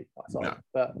commentary side, no.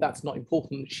 But that's not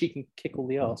important. She can kick all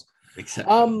the ass.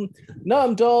 Exactly.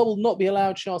 Noam Dar will not be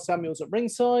allowed Charles Samuels at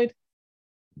ringside.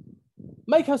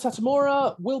 Meiko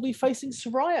Satomura will be facing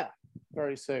Saraya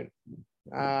very soon.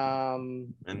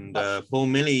 Poor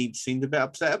Millie seemed a bit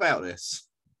upset about this.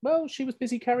 Well, she was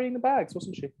busy carrying the bags,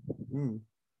 wasn't she?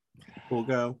 Poor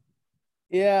girl.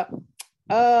 Yeah.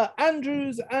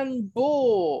 Andrews and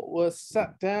Bohr were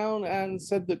sat down and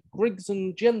said that Griggs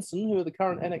and Jensen, who are the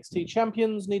current NXT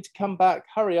champions, need to come back,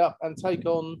 hurry up, and take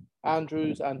on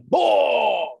Andrews and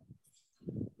Bohr.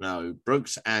 No,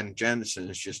 Brooks and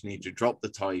Jensen's just need to drop the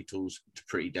titles to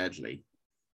Pretty Deadly.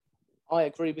 I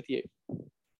agree with you.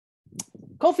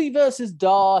 Coffee versus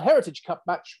Dar Heritage Cup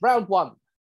match, round 1.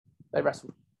 They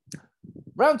wrestled.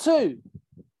 Round 2,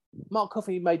 Mark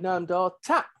Coffey made Noam Dar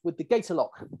tap with the gator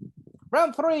lock.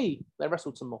 Round 3, they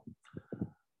wrestled some more.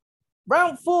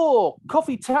 Round 4,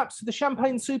 Coffey taps to the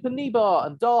champagne super knee bar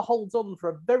and Dar holds on for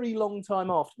a very long time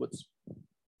afterwards.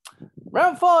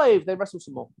 Round 5, they wrestle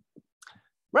some more.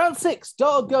 Round 6,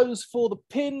 Dar goes for the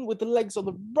pin with the legs on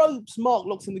the ropes. Mark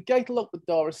locks in the gator lock, but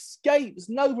Dar escapes.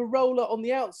 Nova roller on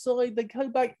the outside. They go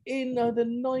back in the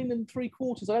 9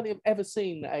 3/4. I don't think I've ever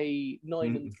seen a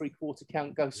 9 3/4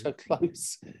 count go so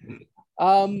close.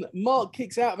 Mark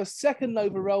kicks out of a second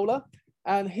Nova roller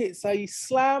and hits a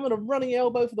slam and a running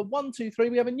elbow for the 1, 2, 3.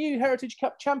 We have a new Heritage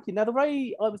Cup champion. Now, the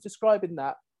way I was describing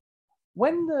that,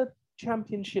 when the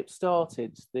championship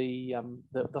started, the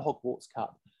Hogwarts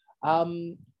Cup,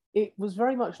 it was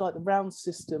very much like the round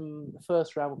system. The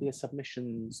first round would be a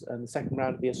submissions and the second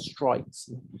round would be a strikes.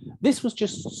 This was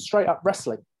just straight up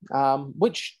wrestling,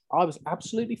 which I was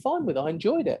absolutely fine with. I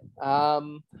enjoyed it.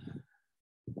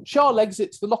 Charles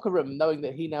exits the locker room knowing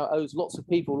that he now owes lots of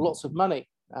people lots of money.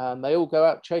 They all go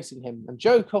out chasing him. And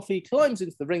Joe Coffey climbs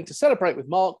into the ring to celebrate with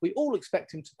Mark. We all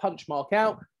expect him to punch Mark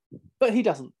out, but he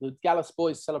doesn't. The Gallus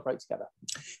boys celebrate together.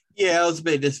 Yeah, I was a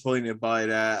bit disappointed by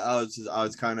that. I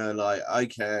was kind of like,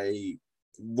 okay.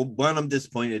 One, I'm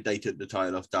disappointed they took the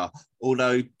title off Dar.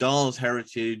 Although Dar's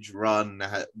heritage run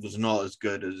was not as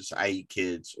good as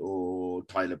A-Kids or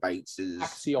Tyler Bates's.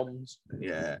 Axioms.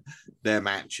 Yeah, their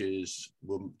matches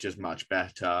were just much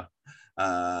better.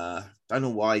 Don't know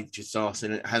why just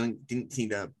asking it didn't see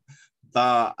that,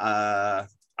 but I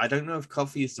don't know if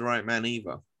Coffey is the right man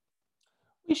either.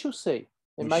 We shall see.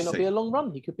 It may not be a long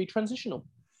run. He could be transitional.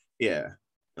 Yeah,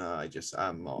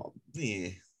 I'm not. Yeah,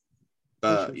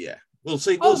 but yeah, we'll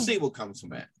see. We'll see what comes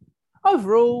from it.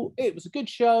 Overall, it was a good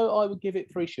show. I would give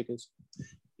it 3 sugars.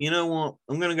 You know what?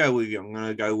 I'm going to go with you. I'm going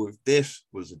to go with this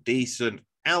was a decent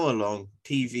hour-long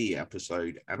TV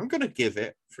episode, and I'm going to give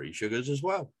it 3 sugars as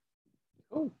well.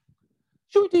 Cool.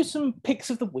 Shall we do some picks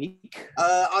of the week?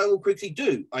 I will quickly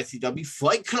do ICW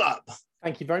Fight Club.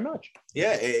 Thank you very much.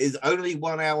 Yeah, it is only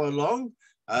 1 hour long.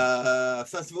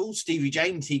 First of all, Stevie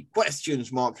James, he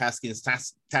questions Mark Haskins'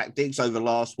 tactics over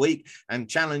last week and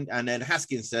then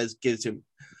Haskins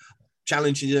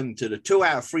challenges him to the 2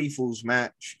 hour free falls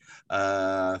match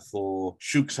for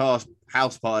Shook's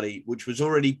house party, which was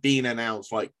already being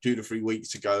announced like 2 to 3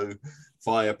 weeks ago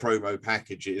via promo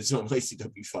packages on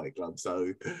ICW Fight Club.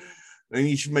 So then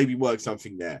you should maybe work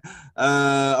something there.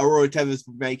 Aurora Tevez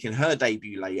making her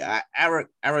debut later.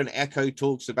 Aaron Echo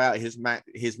talks about his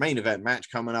main event match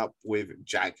coming up with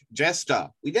Jack Jester.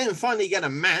 We then finally get a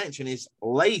match, and it's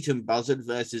Leighton Buzzard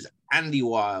versus Andy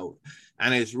Wild.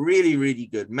 And it's really, really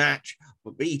good match.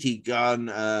 But BT Gunn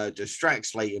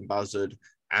distracts Leighton Buzzard,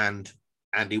 and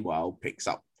Andy Wild picks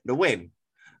up the win.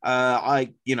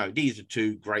 These are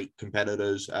 2 great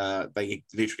competitors. They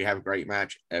literally have a great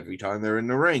match every time they're in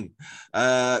the ring.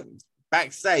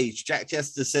 Backstage, Jack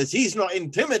Jester says he's not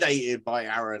intimidated by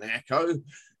Aaron Echo,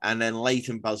 and then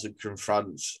Leighton Buzzard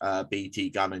confronts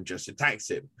BT Gunn and just attacks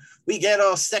him. We get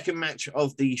our second match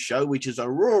of the show, which is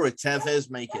Aurora Tevez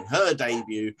making her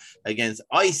debut against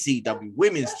ICW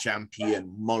Women's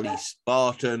Champion Molly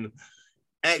Spartan.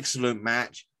 Excellent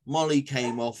match. Molly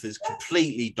came off as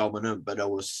completely dominant, but there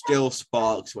was still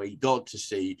sparks where you got to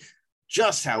see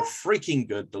just how freaking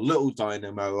good the little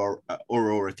dynamo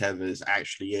Aurora Tevez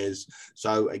actually is.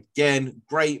 So again,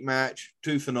 great match.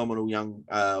 2 phenomenal young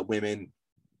women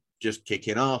just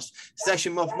kicking ass.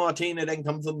 Session Moth Martina then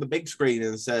comes on the big screen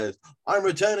and says, "I'm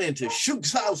returning to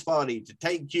Shook's house party to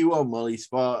take you on, Molly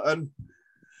Spartan."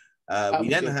 We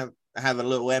then have a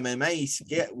little MMA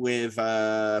skit with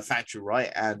Thatcher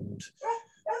Wright and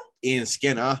Ian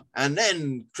Skinner, and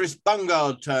then Chris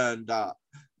Bungard turned up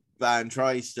and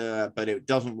tries to, but it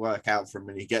doesn't work out for him,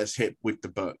 and he gets hit with the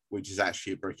book, which is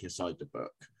actually a brick inside the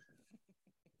book.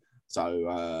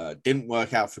 So didn't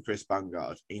work out for Chris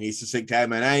Bungard. He needs to stick to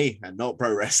MMA and not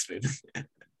pro wrestling.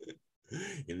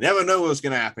 You never know what's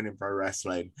going to happen in pro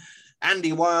wrestling.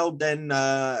 Andy Wild then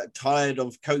tired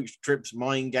of Coach Tripp's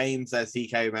mind games as he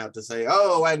came out to say,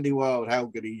 "Oh, Andy Wild, how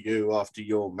good are you after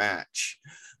your match?"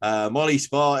 Molly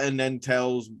Spartan then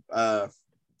tells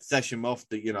Session Moth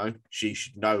that, she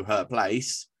should know her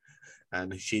place,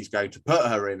 and she's going to put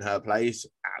her in her place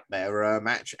at their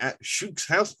match at Shook's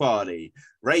house party.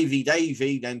 Ravy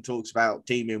Davey then talks about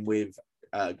teaming with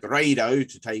Grado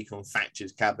to take on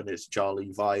Thatcher's Cabinets,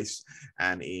 Charlie Weiss,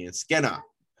 and Ian Skinner.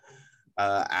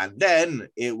 And then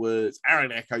it was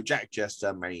Aaron Echo, Jack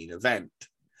Jester main event.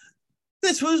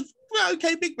 This was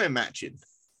okay, big man matching.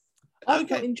 I've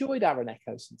not enjoyed Aaron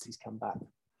Echo since he's come back.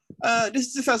 This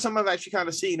is the first time I've actually kind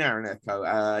of seen Aaron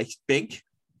Echo. He's big.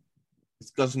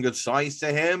 He's got some good size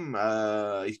to him.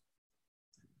 I'm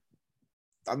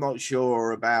not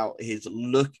sure about his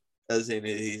look, as in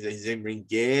his in-ring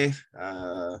gear.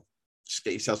 Just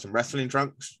get yourself some wrestling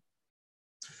trunks.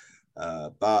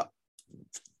 But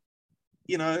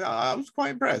you know, I was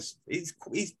quite impressed. He's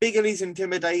big and he's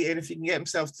intimidating. If he can get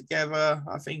himself together,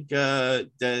 I think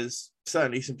there's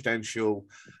certainly some potential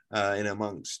in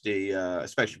amongst the,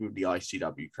 especially with the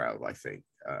ICW crowd, I think.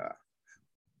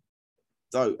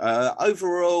 So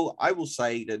overall, I will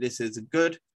say that this is a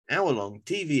good hour-long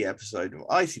TV episode of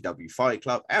ICW Fight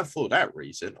Club, and for that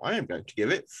reason, I am going to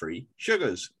give it 3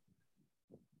 sugars.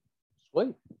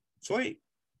 Sweet.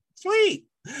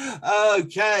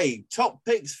 Okay, top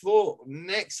picks for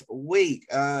next week.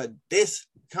 This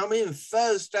coming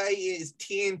Thursday is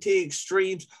TNT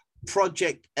Extreme's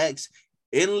Project X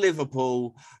in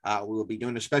Liverpool. We'll be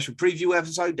doing a special preview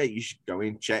episode that you should go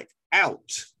and check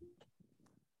out.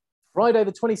 Friday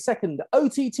the 22nd,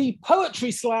 OTT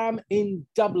Poetry Slam in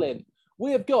Dublin.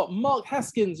 We have got Mark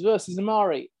Haskins versus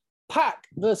Amari, Pac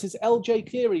versus LJ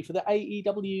Cleary for the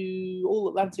AEW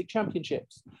All-Atlantic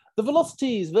Championships, the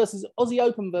Velocities versus Aussie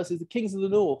Open versus the Kings of the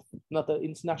North, another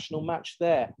international match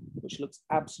there, which looks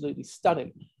absolutely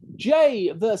stunning.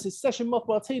 Jay versus Session Moth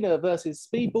Martina versus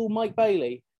Speedball Mike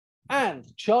Bailey, and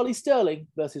Charlie Sterling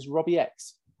versus Robbie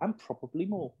X, and probably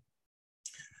more.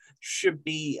 Should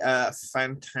be a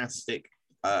fantastic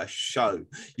show.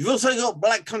 You've also got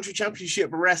Black Country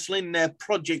Championship Wrestling, their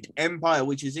Project Empire,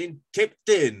 which is in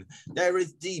Tipton. There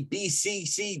is the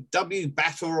BCCW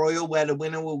Battle Royal, where the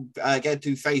winner will get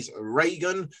to face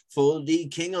Reagan for the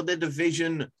King of the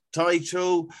Division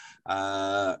title.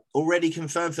 Already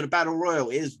confirmed for the Battle Royal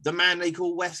is the man they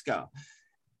call Wesker,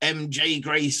 MJ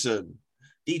Grayson,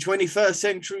 the 21st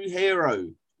Century Hero,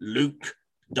 Luke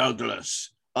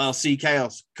Douglas, RC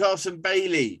Chaos, Carson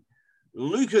Bailey,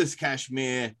 Lucas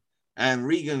Cashmere, and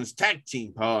Regan's tag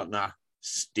team partner,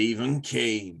 Stephen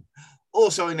Keane.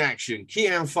 Also in action,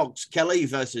 Keanu Fox Kelly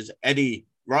versus Eddie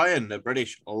Ryan, the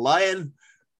British Lion.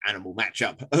 Animal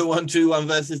matchup. 0121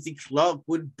 versus the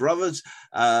Clarkwood Brothers.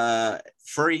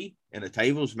 3 in a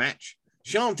tables match.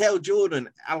 Chantel Jordan,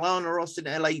 Alana Austin,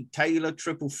 LA Taylor,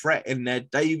 triple threat in their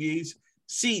debuts.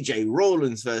 CJ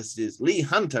Rawlins versus Lee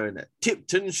Hunter in a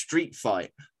Tipton street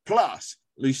fight. Plus,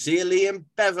 Lucia Lee and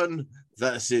Bevan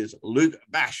versus Luke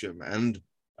Basham and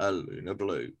Luna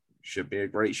Blue. Should be a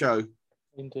great show.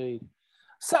 Indeed.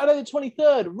 Saturday the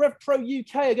 23rd, Rev Pro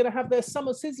UK are going to have their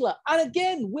Summer Sizzler. And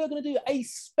again, we're going to do a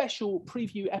special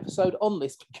preview episode on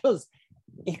this because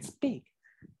it's big.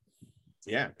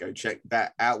 Yeah, go check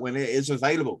that out when it is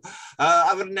available.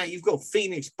 Other than that, you've got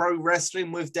Phoenix Pro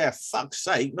Wrestling with their fuck's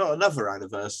sake, not another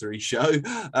anniversary show.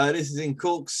 This is in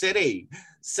Cork City.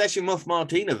 Session Moth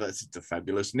Martina versus the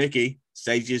Fabulous Nikki.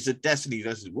 Stages of Destiny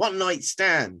versus One Night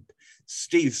Stand.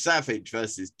 Steve Savage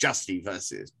versus Justy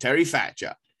versus Terry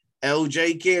Thatcher.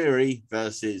 LJ Geary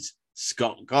versus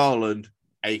Scott Garland,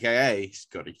 a.k.a.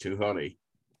 Scotty Too Hotty.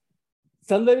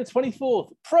 Sunday the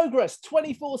 24th, Progress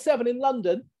 24/7 in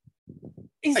London.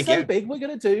 It's so big, we're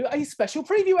going to do a special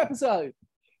preview episode.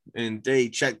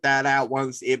 Indeed. Check that out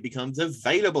once it becomes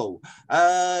available.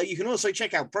 You can also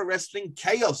check out Pro Wrestling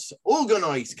Chaos,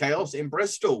 Organized Chaos in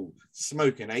Bristol.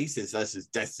 Smoking Aces versus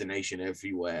Destination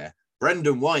Everywhere.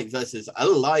 Brendan White versus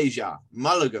Elijah.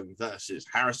 Mulligan versus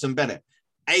Harrison Bennett.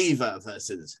 Ava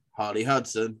versus Harley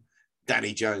Hudson.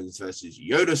 Danny Jones versus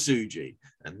Yoda Suji.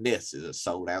 And this is a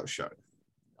sold-out show.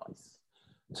 Nice.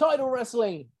 Tidal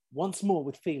Wrestling, once more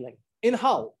with feeling. In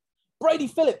Hull, Brady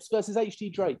Phillips versus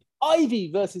HT Drake.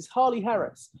 Ivy versus Harley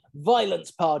Harris. Violence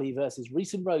Party versus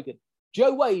Reese and Rogan.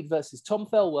 Joe Wade versus Tom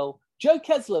Thelwell. Joe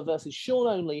Kessler versus Sean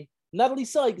Only. Natalie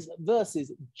Sykes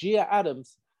versus Gia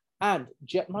Adams. And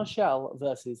Jet Marshall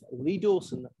versus Lee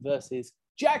Dawson versus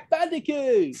Jack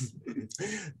Bandicoot.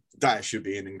 That should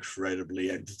be an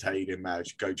incredibly entertaining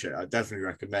match. Go check. I definitely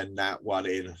recommend that one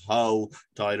in Hull.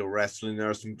 Tidal Wrestling. There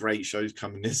are some great shows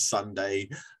coming this Sunday.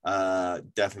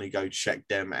 Definitely go check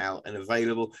them out and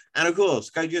available. And of course,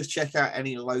 go just check out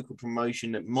any local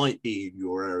promotion that might be in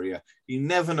your area. You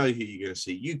never know who you're going to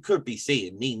see. You could be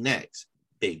seeing the next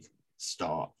big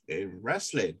star in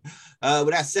wrestling. With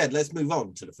that said, let's move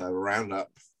on to the further roundup.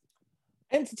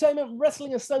 Entertainment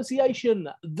Wrestling Association,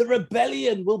 The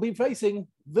Rebellion, will be facing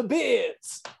The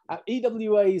Beards at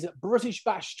EWA's British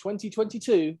Bash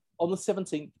 2022 on the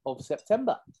 17th of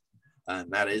September. And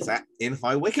that is in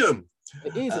High Wycombe.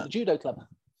 It is at the Judo Club.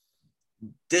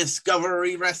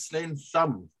 Discovery Wrestling.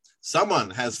 Someone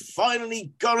has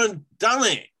finally gone and done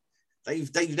it.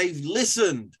 They've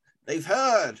listened, they've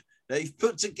heard, they've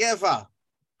put together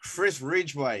Chris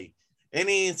Ridgway and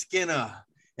Ian Skinner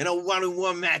in a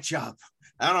 1-on-1 matchup.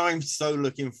 And I'm so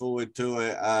looking forward to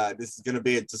it. This is going to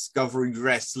be at Discovery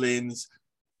Wrestling's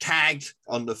tagged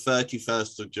on the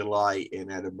 31st of July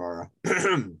in Edinburgh.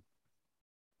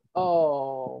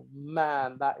 Oh,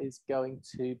 man, that is going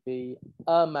to be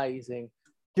amazing.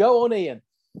 Go on, Ian.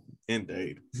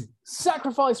 Indeed.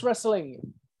 Sacrifice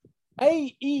Wrestling.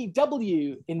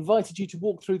 AEW invited you to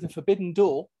walk through the forbidden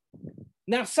door.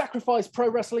 Now Sacrifice Pro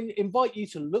Wrestling invite you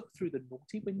to look through the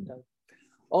naughty window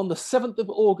on the 7th of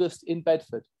August in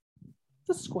Bedford.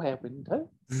 The square window.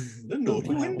 The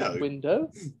naughty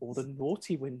window. Or the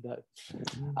naughty window.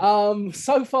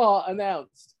 So far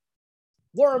announced.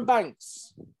 Warren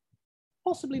Banks.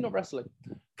 Possibly not wrestling.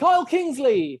 Kyle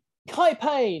Kingsley. Kai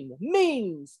Payne.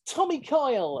 Means. Tommy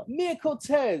Kyle. Mia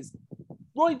Cortez.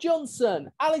 Roy Johnson.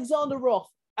 Alexander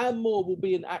Roth. And more will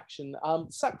be in action.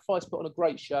 Sacrifice put on a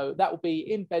great show. That will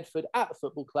be in Bedford at the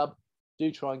football club. Do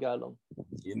try and go along.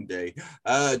 Indeed.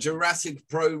 Jurassic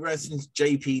Pro Wrestling's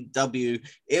JPW.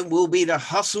 It will be the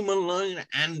Hustle Malone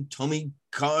and Tommy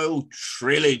Kyle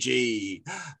trilogy.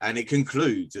 And it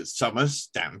concludes at Summer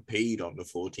Stampede on the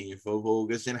 14th of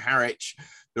August in Harwich.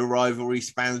 The rivalry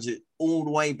spans it all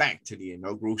the way back to the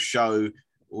inaugural show,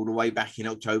 all the way back in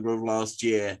October of last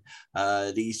year.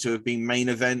 These two have been main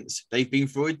events. They've been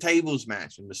through a tables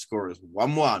match, and the score is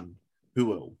 1-1. Who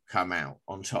will come out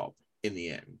on top in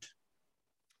the end?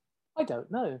 I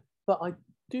don't know, but I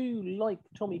do like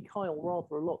Tommy Kyle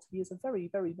rather a lot. He is a very,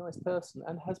 very nice person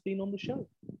and has been on the show.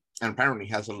 And apparently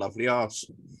has a lovely arse.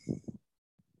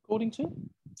 According to?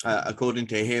 According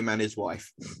to him and his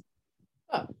wife.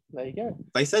 Ah, there you go.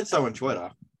 They said so on Twitter.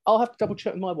 I'll have to double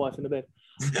check with my wife in a bit.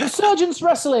 Resurgence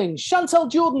Wrestling, Chantal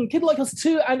Jordan, Kid Like Us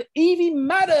 2, and Evie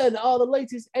Madden are the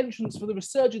latest entrants for the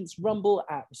Resurgence Rumble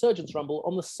at Resurgence Rumble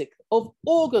on the 6th of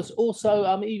August.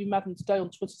 Also, Evie Madden today on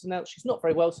Twitter's announced she's not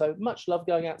very well, so much love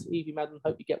going out to Evie Madden.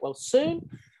 Hope you get well soon.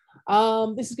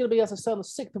 This is going to be, as I said, on the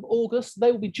 6th of August.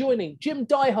 They will be joining Jim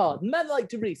Diehard, Man Like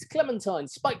DeReese, Clementine,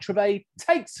 Spike Trevay,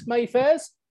 Tate Mayfairs,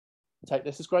 Take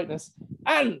This As Greatness,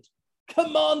 and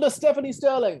Commander Stephanie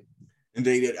Sterling.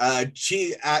 Indeed.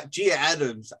 Gia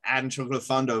Adams and Chocolate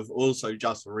Thunder have also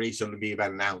just recently been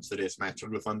announced for this match.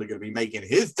 Chocolate Thunder going to be making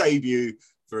his debut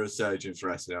for Resurgence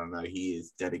Wrestling. I know he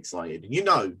is dead excited. And you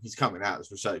know he's coming out as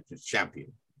Resurgence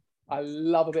champion. I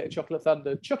love a bit of Chocolate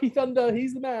Thunder. Chucky Thunder,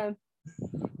 he's the man.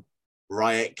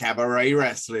 Riot Cabaret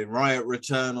Wrestling. Riot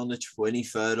return on the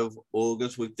 23rd of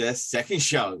August with their second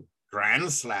show, Grand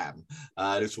Slam.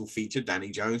 This will feature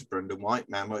Danny Jones, Brendan White,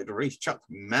 Man Like DeReese, Chuck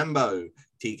Mambo,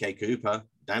 TK Cooper,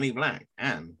 Danny Black,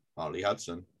 and Harley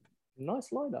Hudson. Nice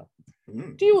lineup.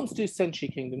 Do you want to do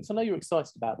Senshi Kingdoms? I know you're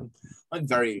excited about them. I'm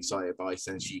very excited by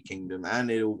Senshi Kingdom,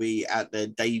 and it'll be at their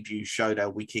debut show.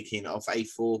 They'll be kicking off a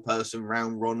 4-person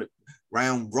round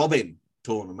robin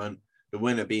tournament, the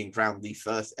winner being crowned the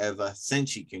first ever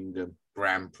Senshi Kingdom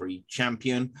Grand Prix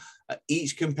champion.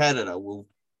 Each competitor will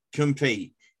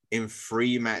compete in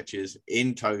 3 matches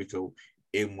in total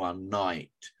in one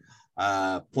night.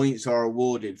 Points are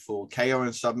awarded for KO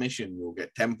and submission. You'll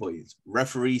get 10 points.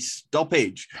 Referee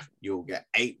stoppage. You'll get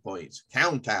 8 points.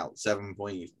 Count out 7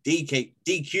 points.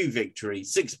 DQ victory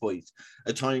 6 points.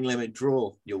 A time limit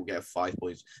draw. You'll get 5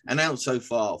 points. And out so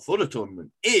far for the tournament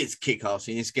is Kick-Ass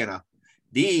Ian Skinner,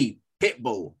 the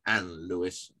Pitbull, and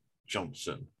Lewis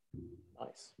Johnson.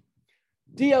 Nice.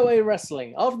 DOA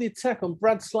Wrestling. After the attack on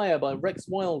Brad Slayer by Rex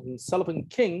Wild and Sullivan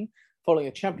King, following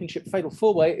a championship fatal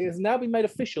 4-way, it has now been made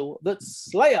official that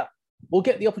Slayer will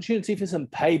get the opportunity for some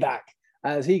payback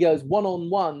as he goes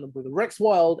one-on-one with Rex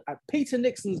Wild at Peter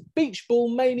Nixon's Beach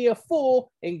Ball Mania 4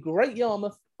 in Great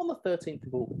Yarmouth on the 13th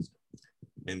of August.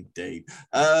 Indeed.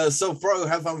 So Pro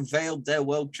have unveiled their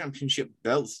World Championship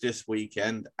belts this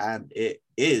weekend, and it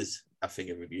is a thing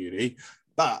of a beauty.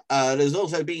 But there's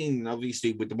also been,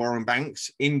 obviously, with the Warren Banks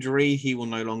injury, he will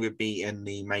no longer be in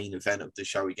the main event of the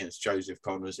show against Joseph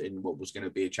Connors in what was going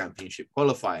to be a championship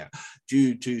qualifier.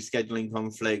 Due to scheduling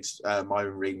conflicts,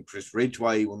 Myron Reed and Chris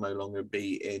Ridgway will no longer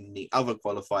be in the other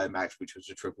qualifier match, which was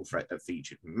a triple threat that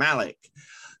featured Malik.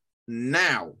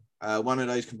 Now, one of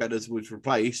those competitors was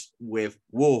replaced with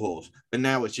Warhorse, but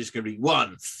now it's just going to be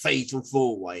one fatal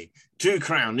 4-way to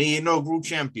crown the inaugural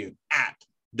champion at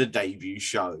the debut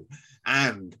show.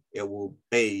 And it will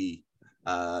be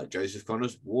Joseph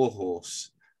Connors,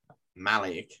 Warhorse,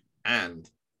 Malik, and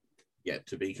yet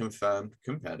to be confirmed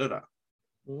competitor.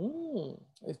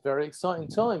 It's very exciting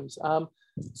times.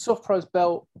 Soft Pro's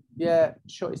belt, yeah,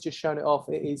 Shotty's just shown it off.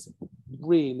 It is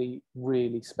really,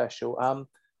 really special.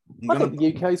 I think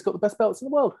the UK's got the best belts in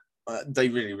the world. They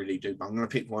really, really do. But I'm going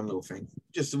to pick one little thing,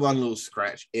 just one little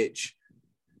scratch itch.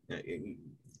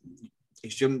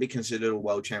 It shouldn't be considered a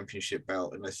world championship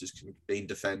belt unless it's being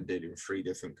defended in 3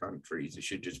 different countries. It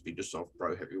should just be the soft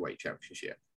pro heavyweight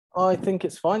championship. I think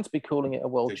it's fine to be calling it a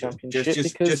world championship.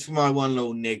 Just for my one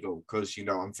little niggle, because,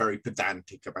 I'm very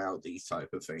pedantic about these type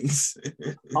of things.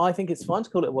 I think it's fine to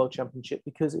call it a world championship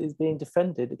because it is being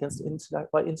defended against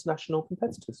by international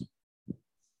competitors.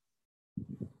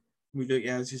 We do,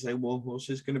 as you say, Warhorse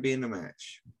is going to be in the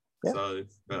match. Yeah. So,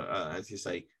 as you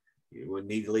say, you would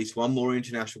need at least one more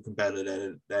international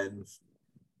competitor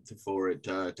for it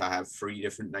to have 3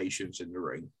 different nations in the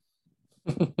ring.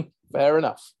 Fair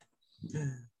enough.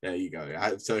 There you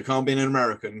go. So it can't be an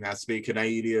American. It has to be a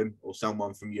Canadian or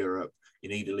someone from Europe. You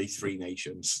need at least 3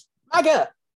 nations. Maggot!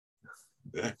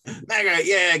 Maggot,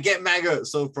 yeah, get Maggot.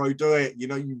 So, Pro, do it.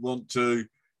 You want to.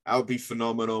 That would be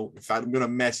phenomenal. In fact, I'm going to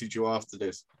message you after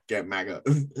this. Get Maggot.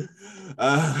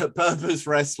 Purpose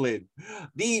Wrestling.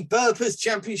 The Purpose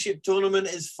Championship Tournament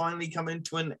is finally coming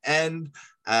to an end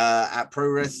at Pro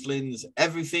Wrestling's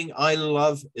Everything I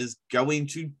Love is Going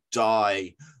to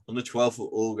Die on the 12th of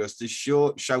August. This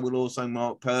short show will also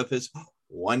mark Purpose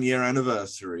 1-year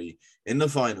anniversary. In the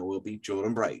final will be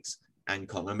Jordan Breaks and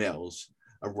Connor Mills,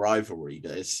 a rivalry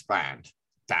that has spanned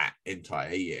that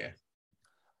entire year.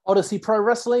 Odyssey Pro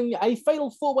Wrestling, a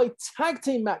fatal 4-way tag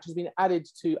team match has been added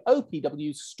to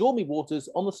OPW's Stormy Waters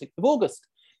on the 6th of August.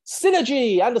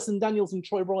 Synergy, Anderson Daniels and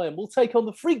Troy Bryan will take on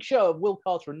the Freak Show of Will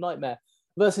Carter and Nightmare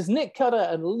versus Nick Cutter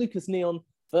and Lucas Neon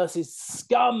versus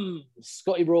Scum,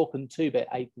 Scotty Rourke and 2-Bit,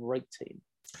 a great team.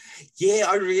 Yeah,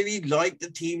 I really like the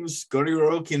team Scotty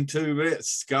Rourke and 2-Bit.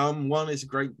 Scum, one is a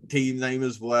great team name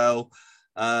as well.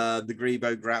 The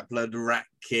Grebo Grappler, the Rat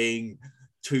King,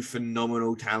 2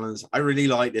 phenomenal talents. I really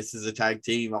like this as a tag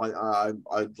team.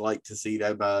 I'd like to see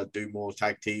them do more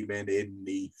tag teaming in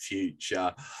the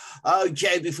future.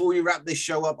 Okay, before we wrap this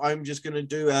show up, I'm just going to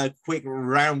do a quick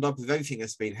roundup of everything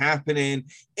that's been happening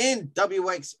in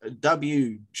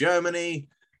WXW Germany.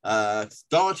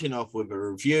 Starting off with a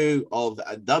review of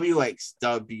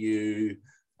WXW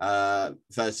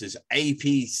versus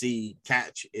APC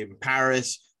Catch in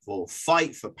Paris for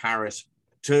Fight for Paris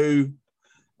 2.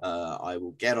 I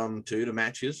will get on to the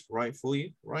matches right for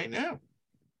you right now.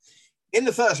 In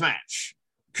the first match,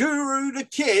 Kuru the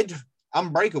Kid,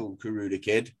 Unbreakable Kuru the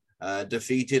Kid,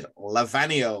 defeated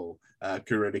Lavanio.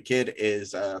 Kuru the Kid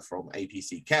is from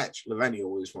APC Catch.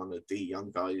 Lavanio is one of the young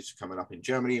guys coming up in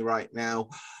Germany right now.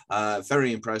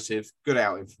 Very impressive. Good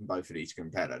outing from both of these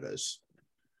competitors.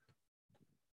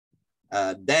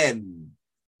 Then,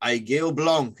 Aigil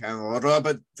Blanc and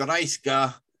Robert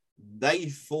Dreisker, they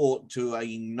fought to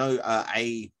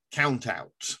a count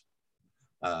out.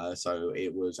 So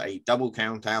it was a double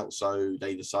count out. So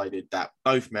they decided that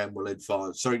both men will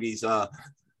advance. So these are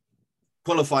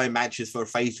qualifying matches for a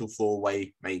fatal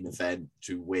 4-way main event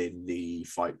to win the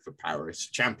Fight for Paris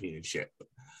Championship.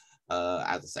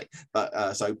 As I say,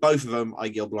 but so both of them,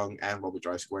 Aigil Blanc and Robert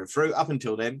Dreisker, went through. Up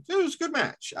until then, it was a good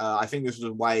match. I think this was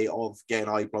a way of getting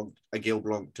Aigil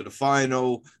Blanc to the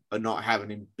final, but not having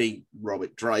him beat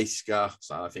Robert Dreisker.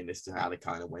 So I think this is how they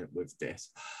kind of went with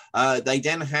this. They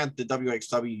then had the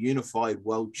WXW Unified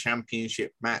World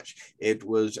Championship match. It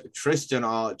was Tristan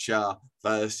Archer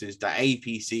versus the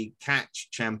APC Catch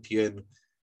champion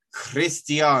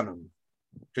Christianium.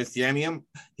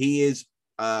 He is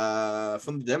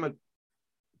from the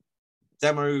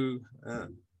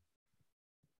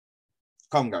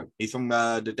Congo. He's from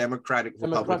the Democratic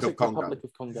Republic of Congo.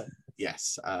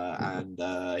 Yes, and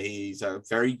he's a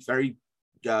very, very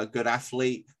good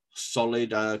athlete. Solid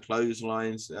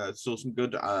clotheslines. Saw some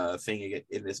good thing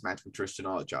in this match with Tristan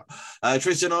Archer.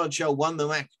 Tristan Archer won the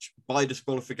match by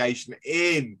disqualification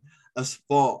in a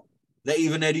spot that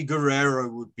even Eddie Guerrero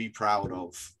would be proud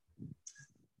of.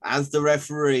 As the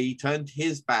referee turned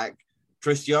his back,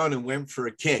 Christianium went for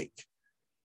a kick.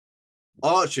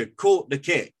 Archer caught the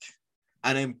kick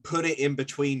and then put it in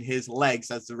between his legs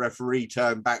as the referee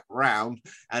turned back round,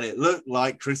 and it looked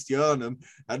like Christianium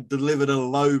had delivered a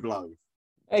low blow.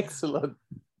 Excellent.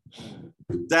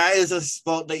 That is a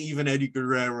spot that even Eddie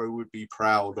Guerrero would be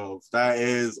proud of. That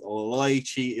is lie,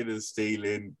 cheating, and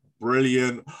stealing.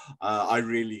 Brilliant. I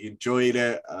really enjoyed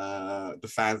it. The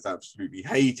fans absolutely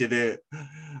hated it.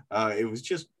 It was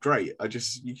just great.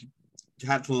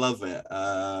 had to love it.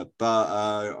 But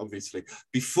obviously,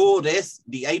 before this,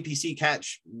 the APC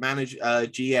Catch manager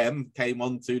GM came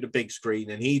onto the big screen,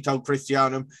 and he told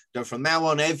Christian that from now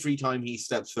on, every time he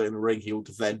steps foot in the ring, he'll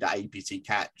defend the APC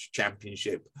Catch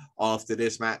Championship after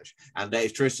this match. And that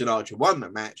if Tristan Archer won the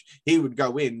match, he would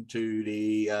go into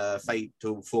the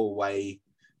fatal four-way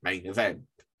main event,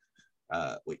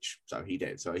 so he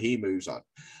did. So he moves on.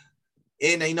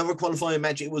 In another qualifying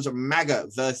match, it was a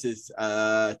Maggot versus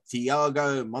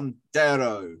Tiago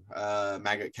Montero.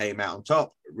 Maggot came out on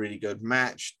top. Really good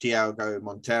match. Tiago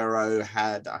Montero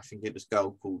had, I think it was a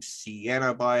girl called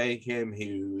Sienna by him,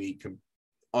 who he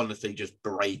honestly just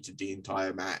berated the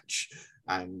entire match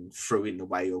and threw in the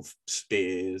way of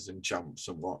spears and jumps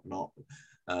and whatnot.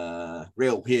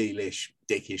 Real heelish,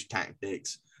 dickish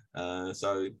tactics.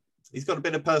 So he's got a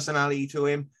bit of personality to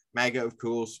him. Maggot, of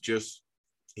course,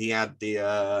 he had the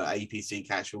APC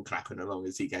Catch all clapping along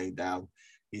as he came down.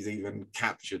 He's even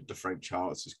captured the French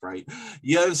hearts. It's great.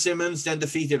 Jörn Simmons then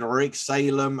defeated Rick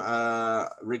Salem.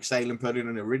 Rick Salem put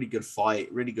in a really good fight,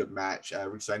 really good match.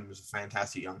 Rick Salem was a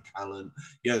fantastic young talent.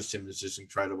 Jörn Simmons is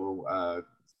incredible.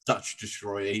 Dutch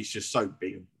destroyer. He's just so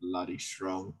big and bloody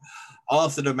strong.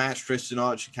 After the match, Tristan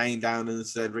Archer came down and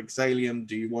said, Rick Salem,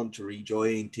 do you want to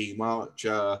rejoin Team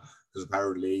Archer? Because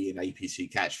apparently in APC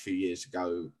Catch a few years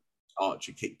ago,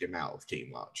 Archer kicked him out of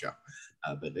Team Archer,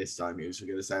 but this time he was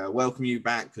going to say, I welcome you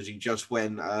back because you just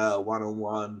went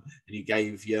one-on-one and you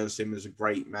gave Jörn Simmons a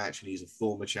great match and he's a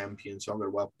former champion, so I'm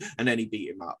going to welcome. And then he beat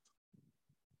him up.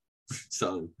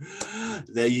 So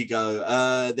there you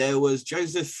go. There was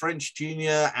Joseph French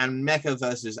Jr. and Mecca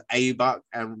versus A-Buck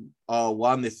and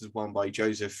R1. This is won by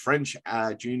Joseph French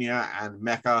Jr. and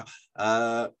Mecca.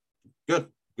 Good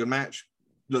match.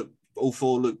 Look, all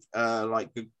four look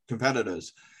like good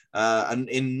competitors. And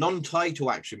in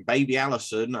non-title action, Baby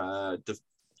Allison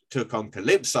took on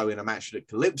Calypso in a match that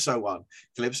Calypso won.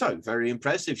 Calypso, very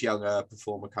impressive young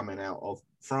performer coming out of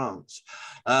France.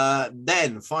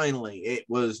 Then finally, it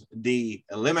was the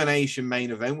elimination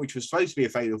main event, which was supposed to be a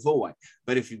fatal four-way.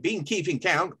 But if you've been keeping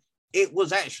count, it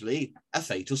was actually a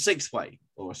fatal six-way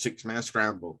or a six-man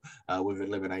scramble with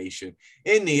elimination.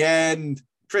 In the end,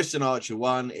 Tristan Archer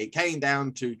won. It came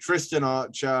down to Tristan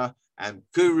Archer and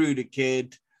Guru the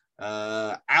Kid.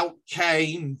 Out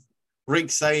came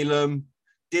Rick Salem.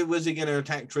 Was he going to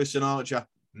attack Tristan Archer?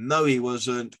 No, he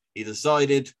wasn't. He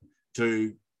decided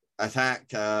to attack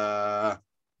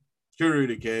Guru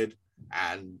the Kid,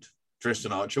 and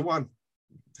Tristan Archer won.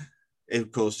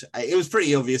 Of course, it was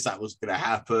pretty obvious that was going to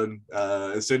happen.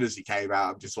 As soon as he came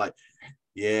out, I'm just like,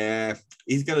 yeah,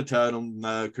 he's going to turn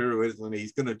on Guru, isn't he?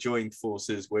 He's going to join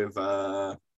forces with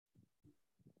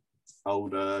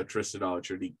old Tristan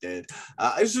Archer, and he did.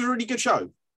 It was a really good show.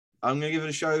 I'm going to give it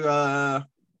a show.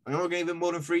 I'm not going to give it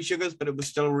more than 3 sugars, but it was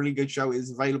still a really good show. It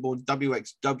is available on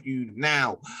WXW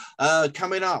now.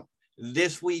 Coming up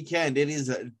this weekend, it is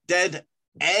a dead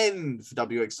end for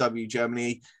WXW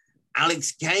Germany.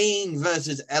 Alex Kane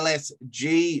versus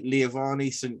LSG,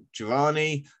 Liavani St.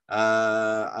 Giovanni.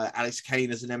 Alex Kane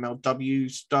is an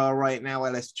MLW star right now.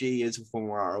 LSG is a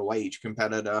former ROH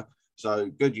competitor.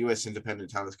 So good US independent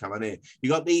talents coming in. You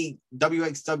got the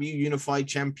WXW Unified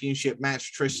Championship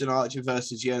match, Tristan Archer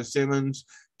versus Jörn Simmons.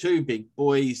 2 big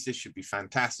boys. This should be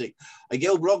fantastic.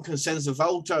 Gil Rock and Senza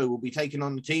Volto will be taking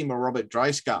on the team of Robert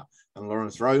Dreisker and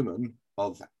Lawrence Roman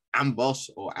of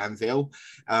Amboss or Anvil.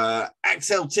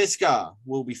 Axel Tiska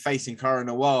will be facing Cara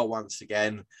Noir once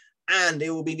again. And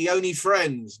it will be the only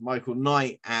friends, Michael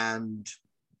Knight and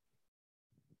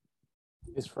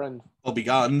his friend Bobby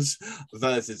Guns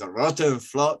versus a Rotten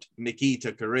Flot,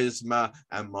 Nikita Charisma,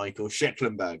 and Michael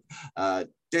Schecklenberg.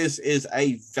 This is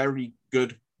a very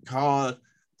good card.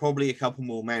 Probably a couple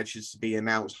more matches to be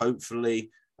announced,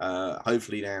 hopefully.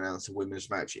 Hopefully they announce a women's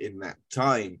match in that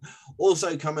time.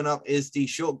 Also coming up is the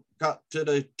Shortcut to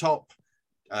the Top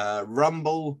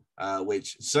Rumble,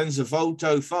 which Senza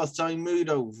Volto, Fast Time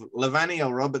Mudo,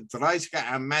 Lavania, Robert Dreisker,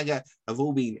 and Maga have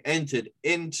all been entered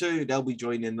into. They'll be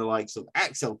joining the likes of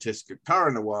Axel Tiska,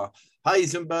 Cara Noir,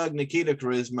 Heisenberg, Nikita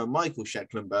Charisma, Michael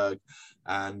Schecklenberg,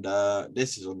 and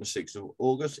this is on the 6th of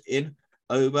August in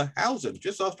Oberhausen,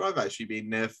 just after I've actually been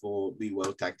there for the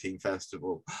World Tag Team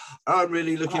Festival. I'm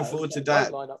really looking forward to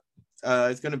that.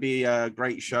 It's going to be a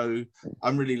great show.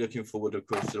 I'm really looking forward, of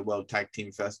course, to the World Tag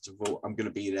Team Festival. I'm going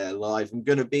to be there live. I'm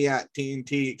going to be at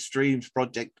TNT Extremes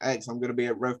Project X. I'm going to be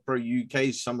at RevPro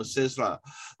UK's Summer Sizzler.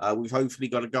 We've hopefully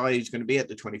got a guy who's going to be at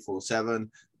the 24/7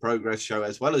 Progress show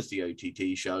as well as the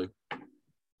OTT show.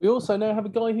 We also now have a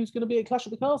guy who's going to be at Clash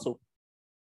at the Castle.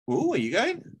 Oh, are you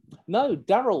going? No,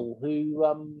 Daryl,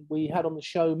 who we had on the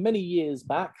show many years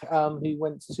back, who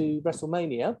went to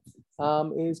WrestleMania.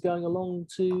 is going along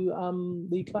to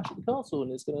the Clash at the Castle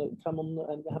and is going to come on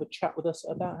and have a chat with us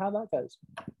about how that goes.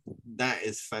 That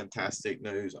is fantastic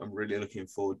news. I'm really looking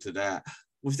forward to that.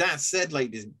 With that said,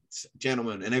 ladies,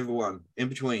 gentlemen, and everyone in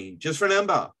between, just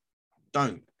remember,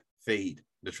 don't feed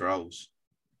the trolls.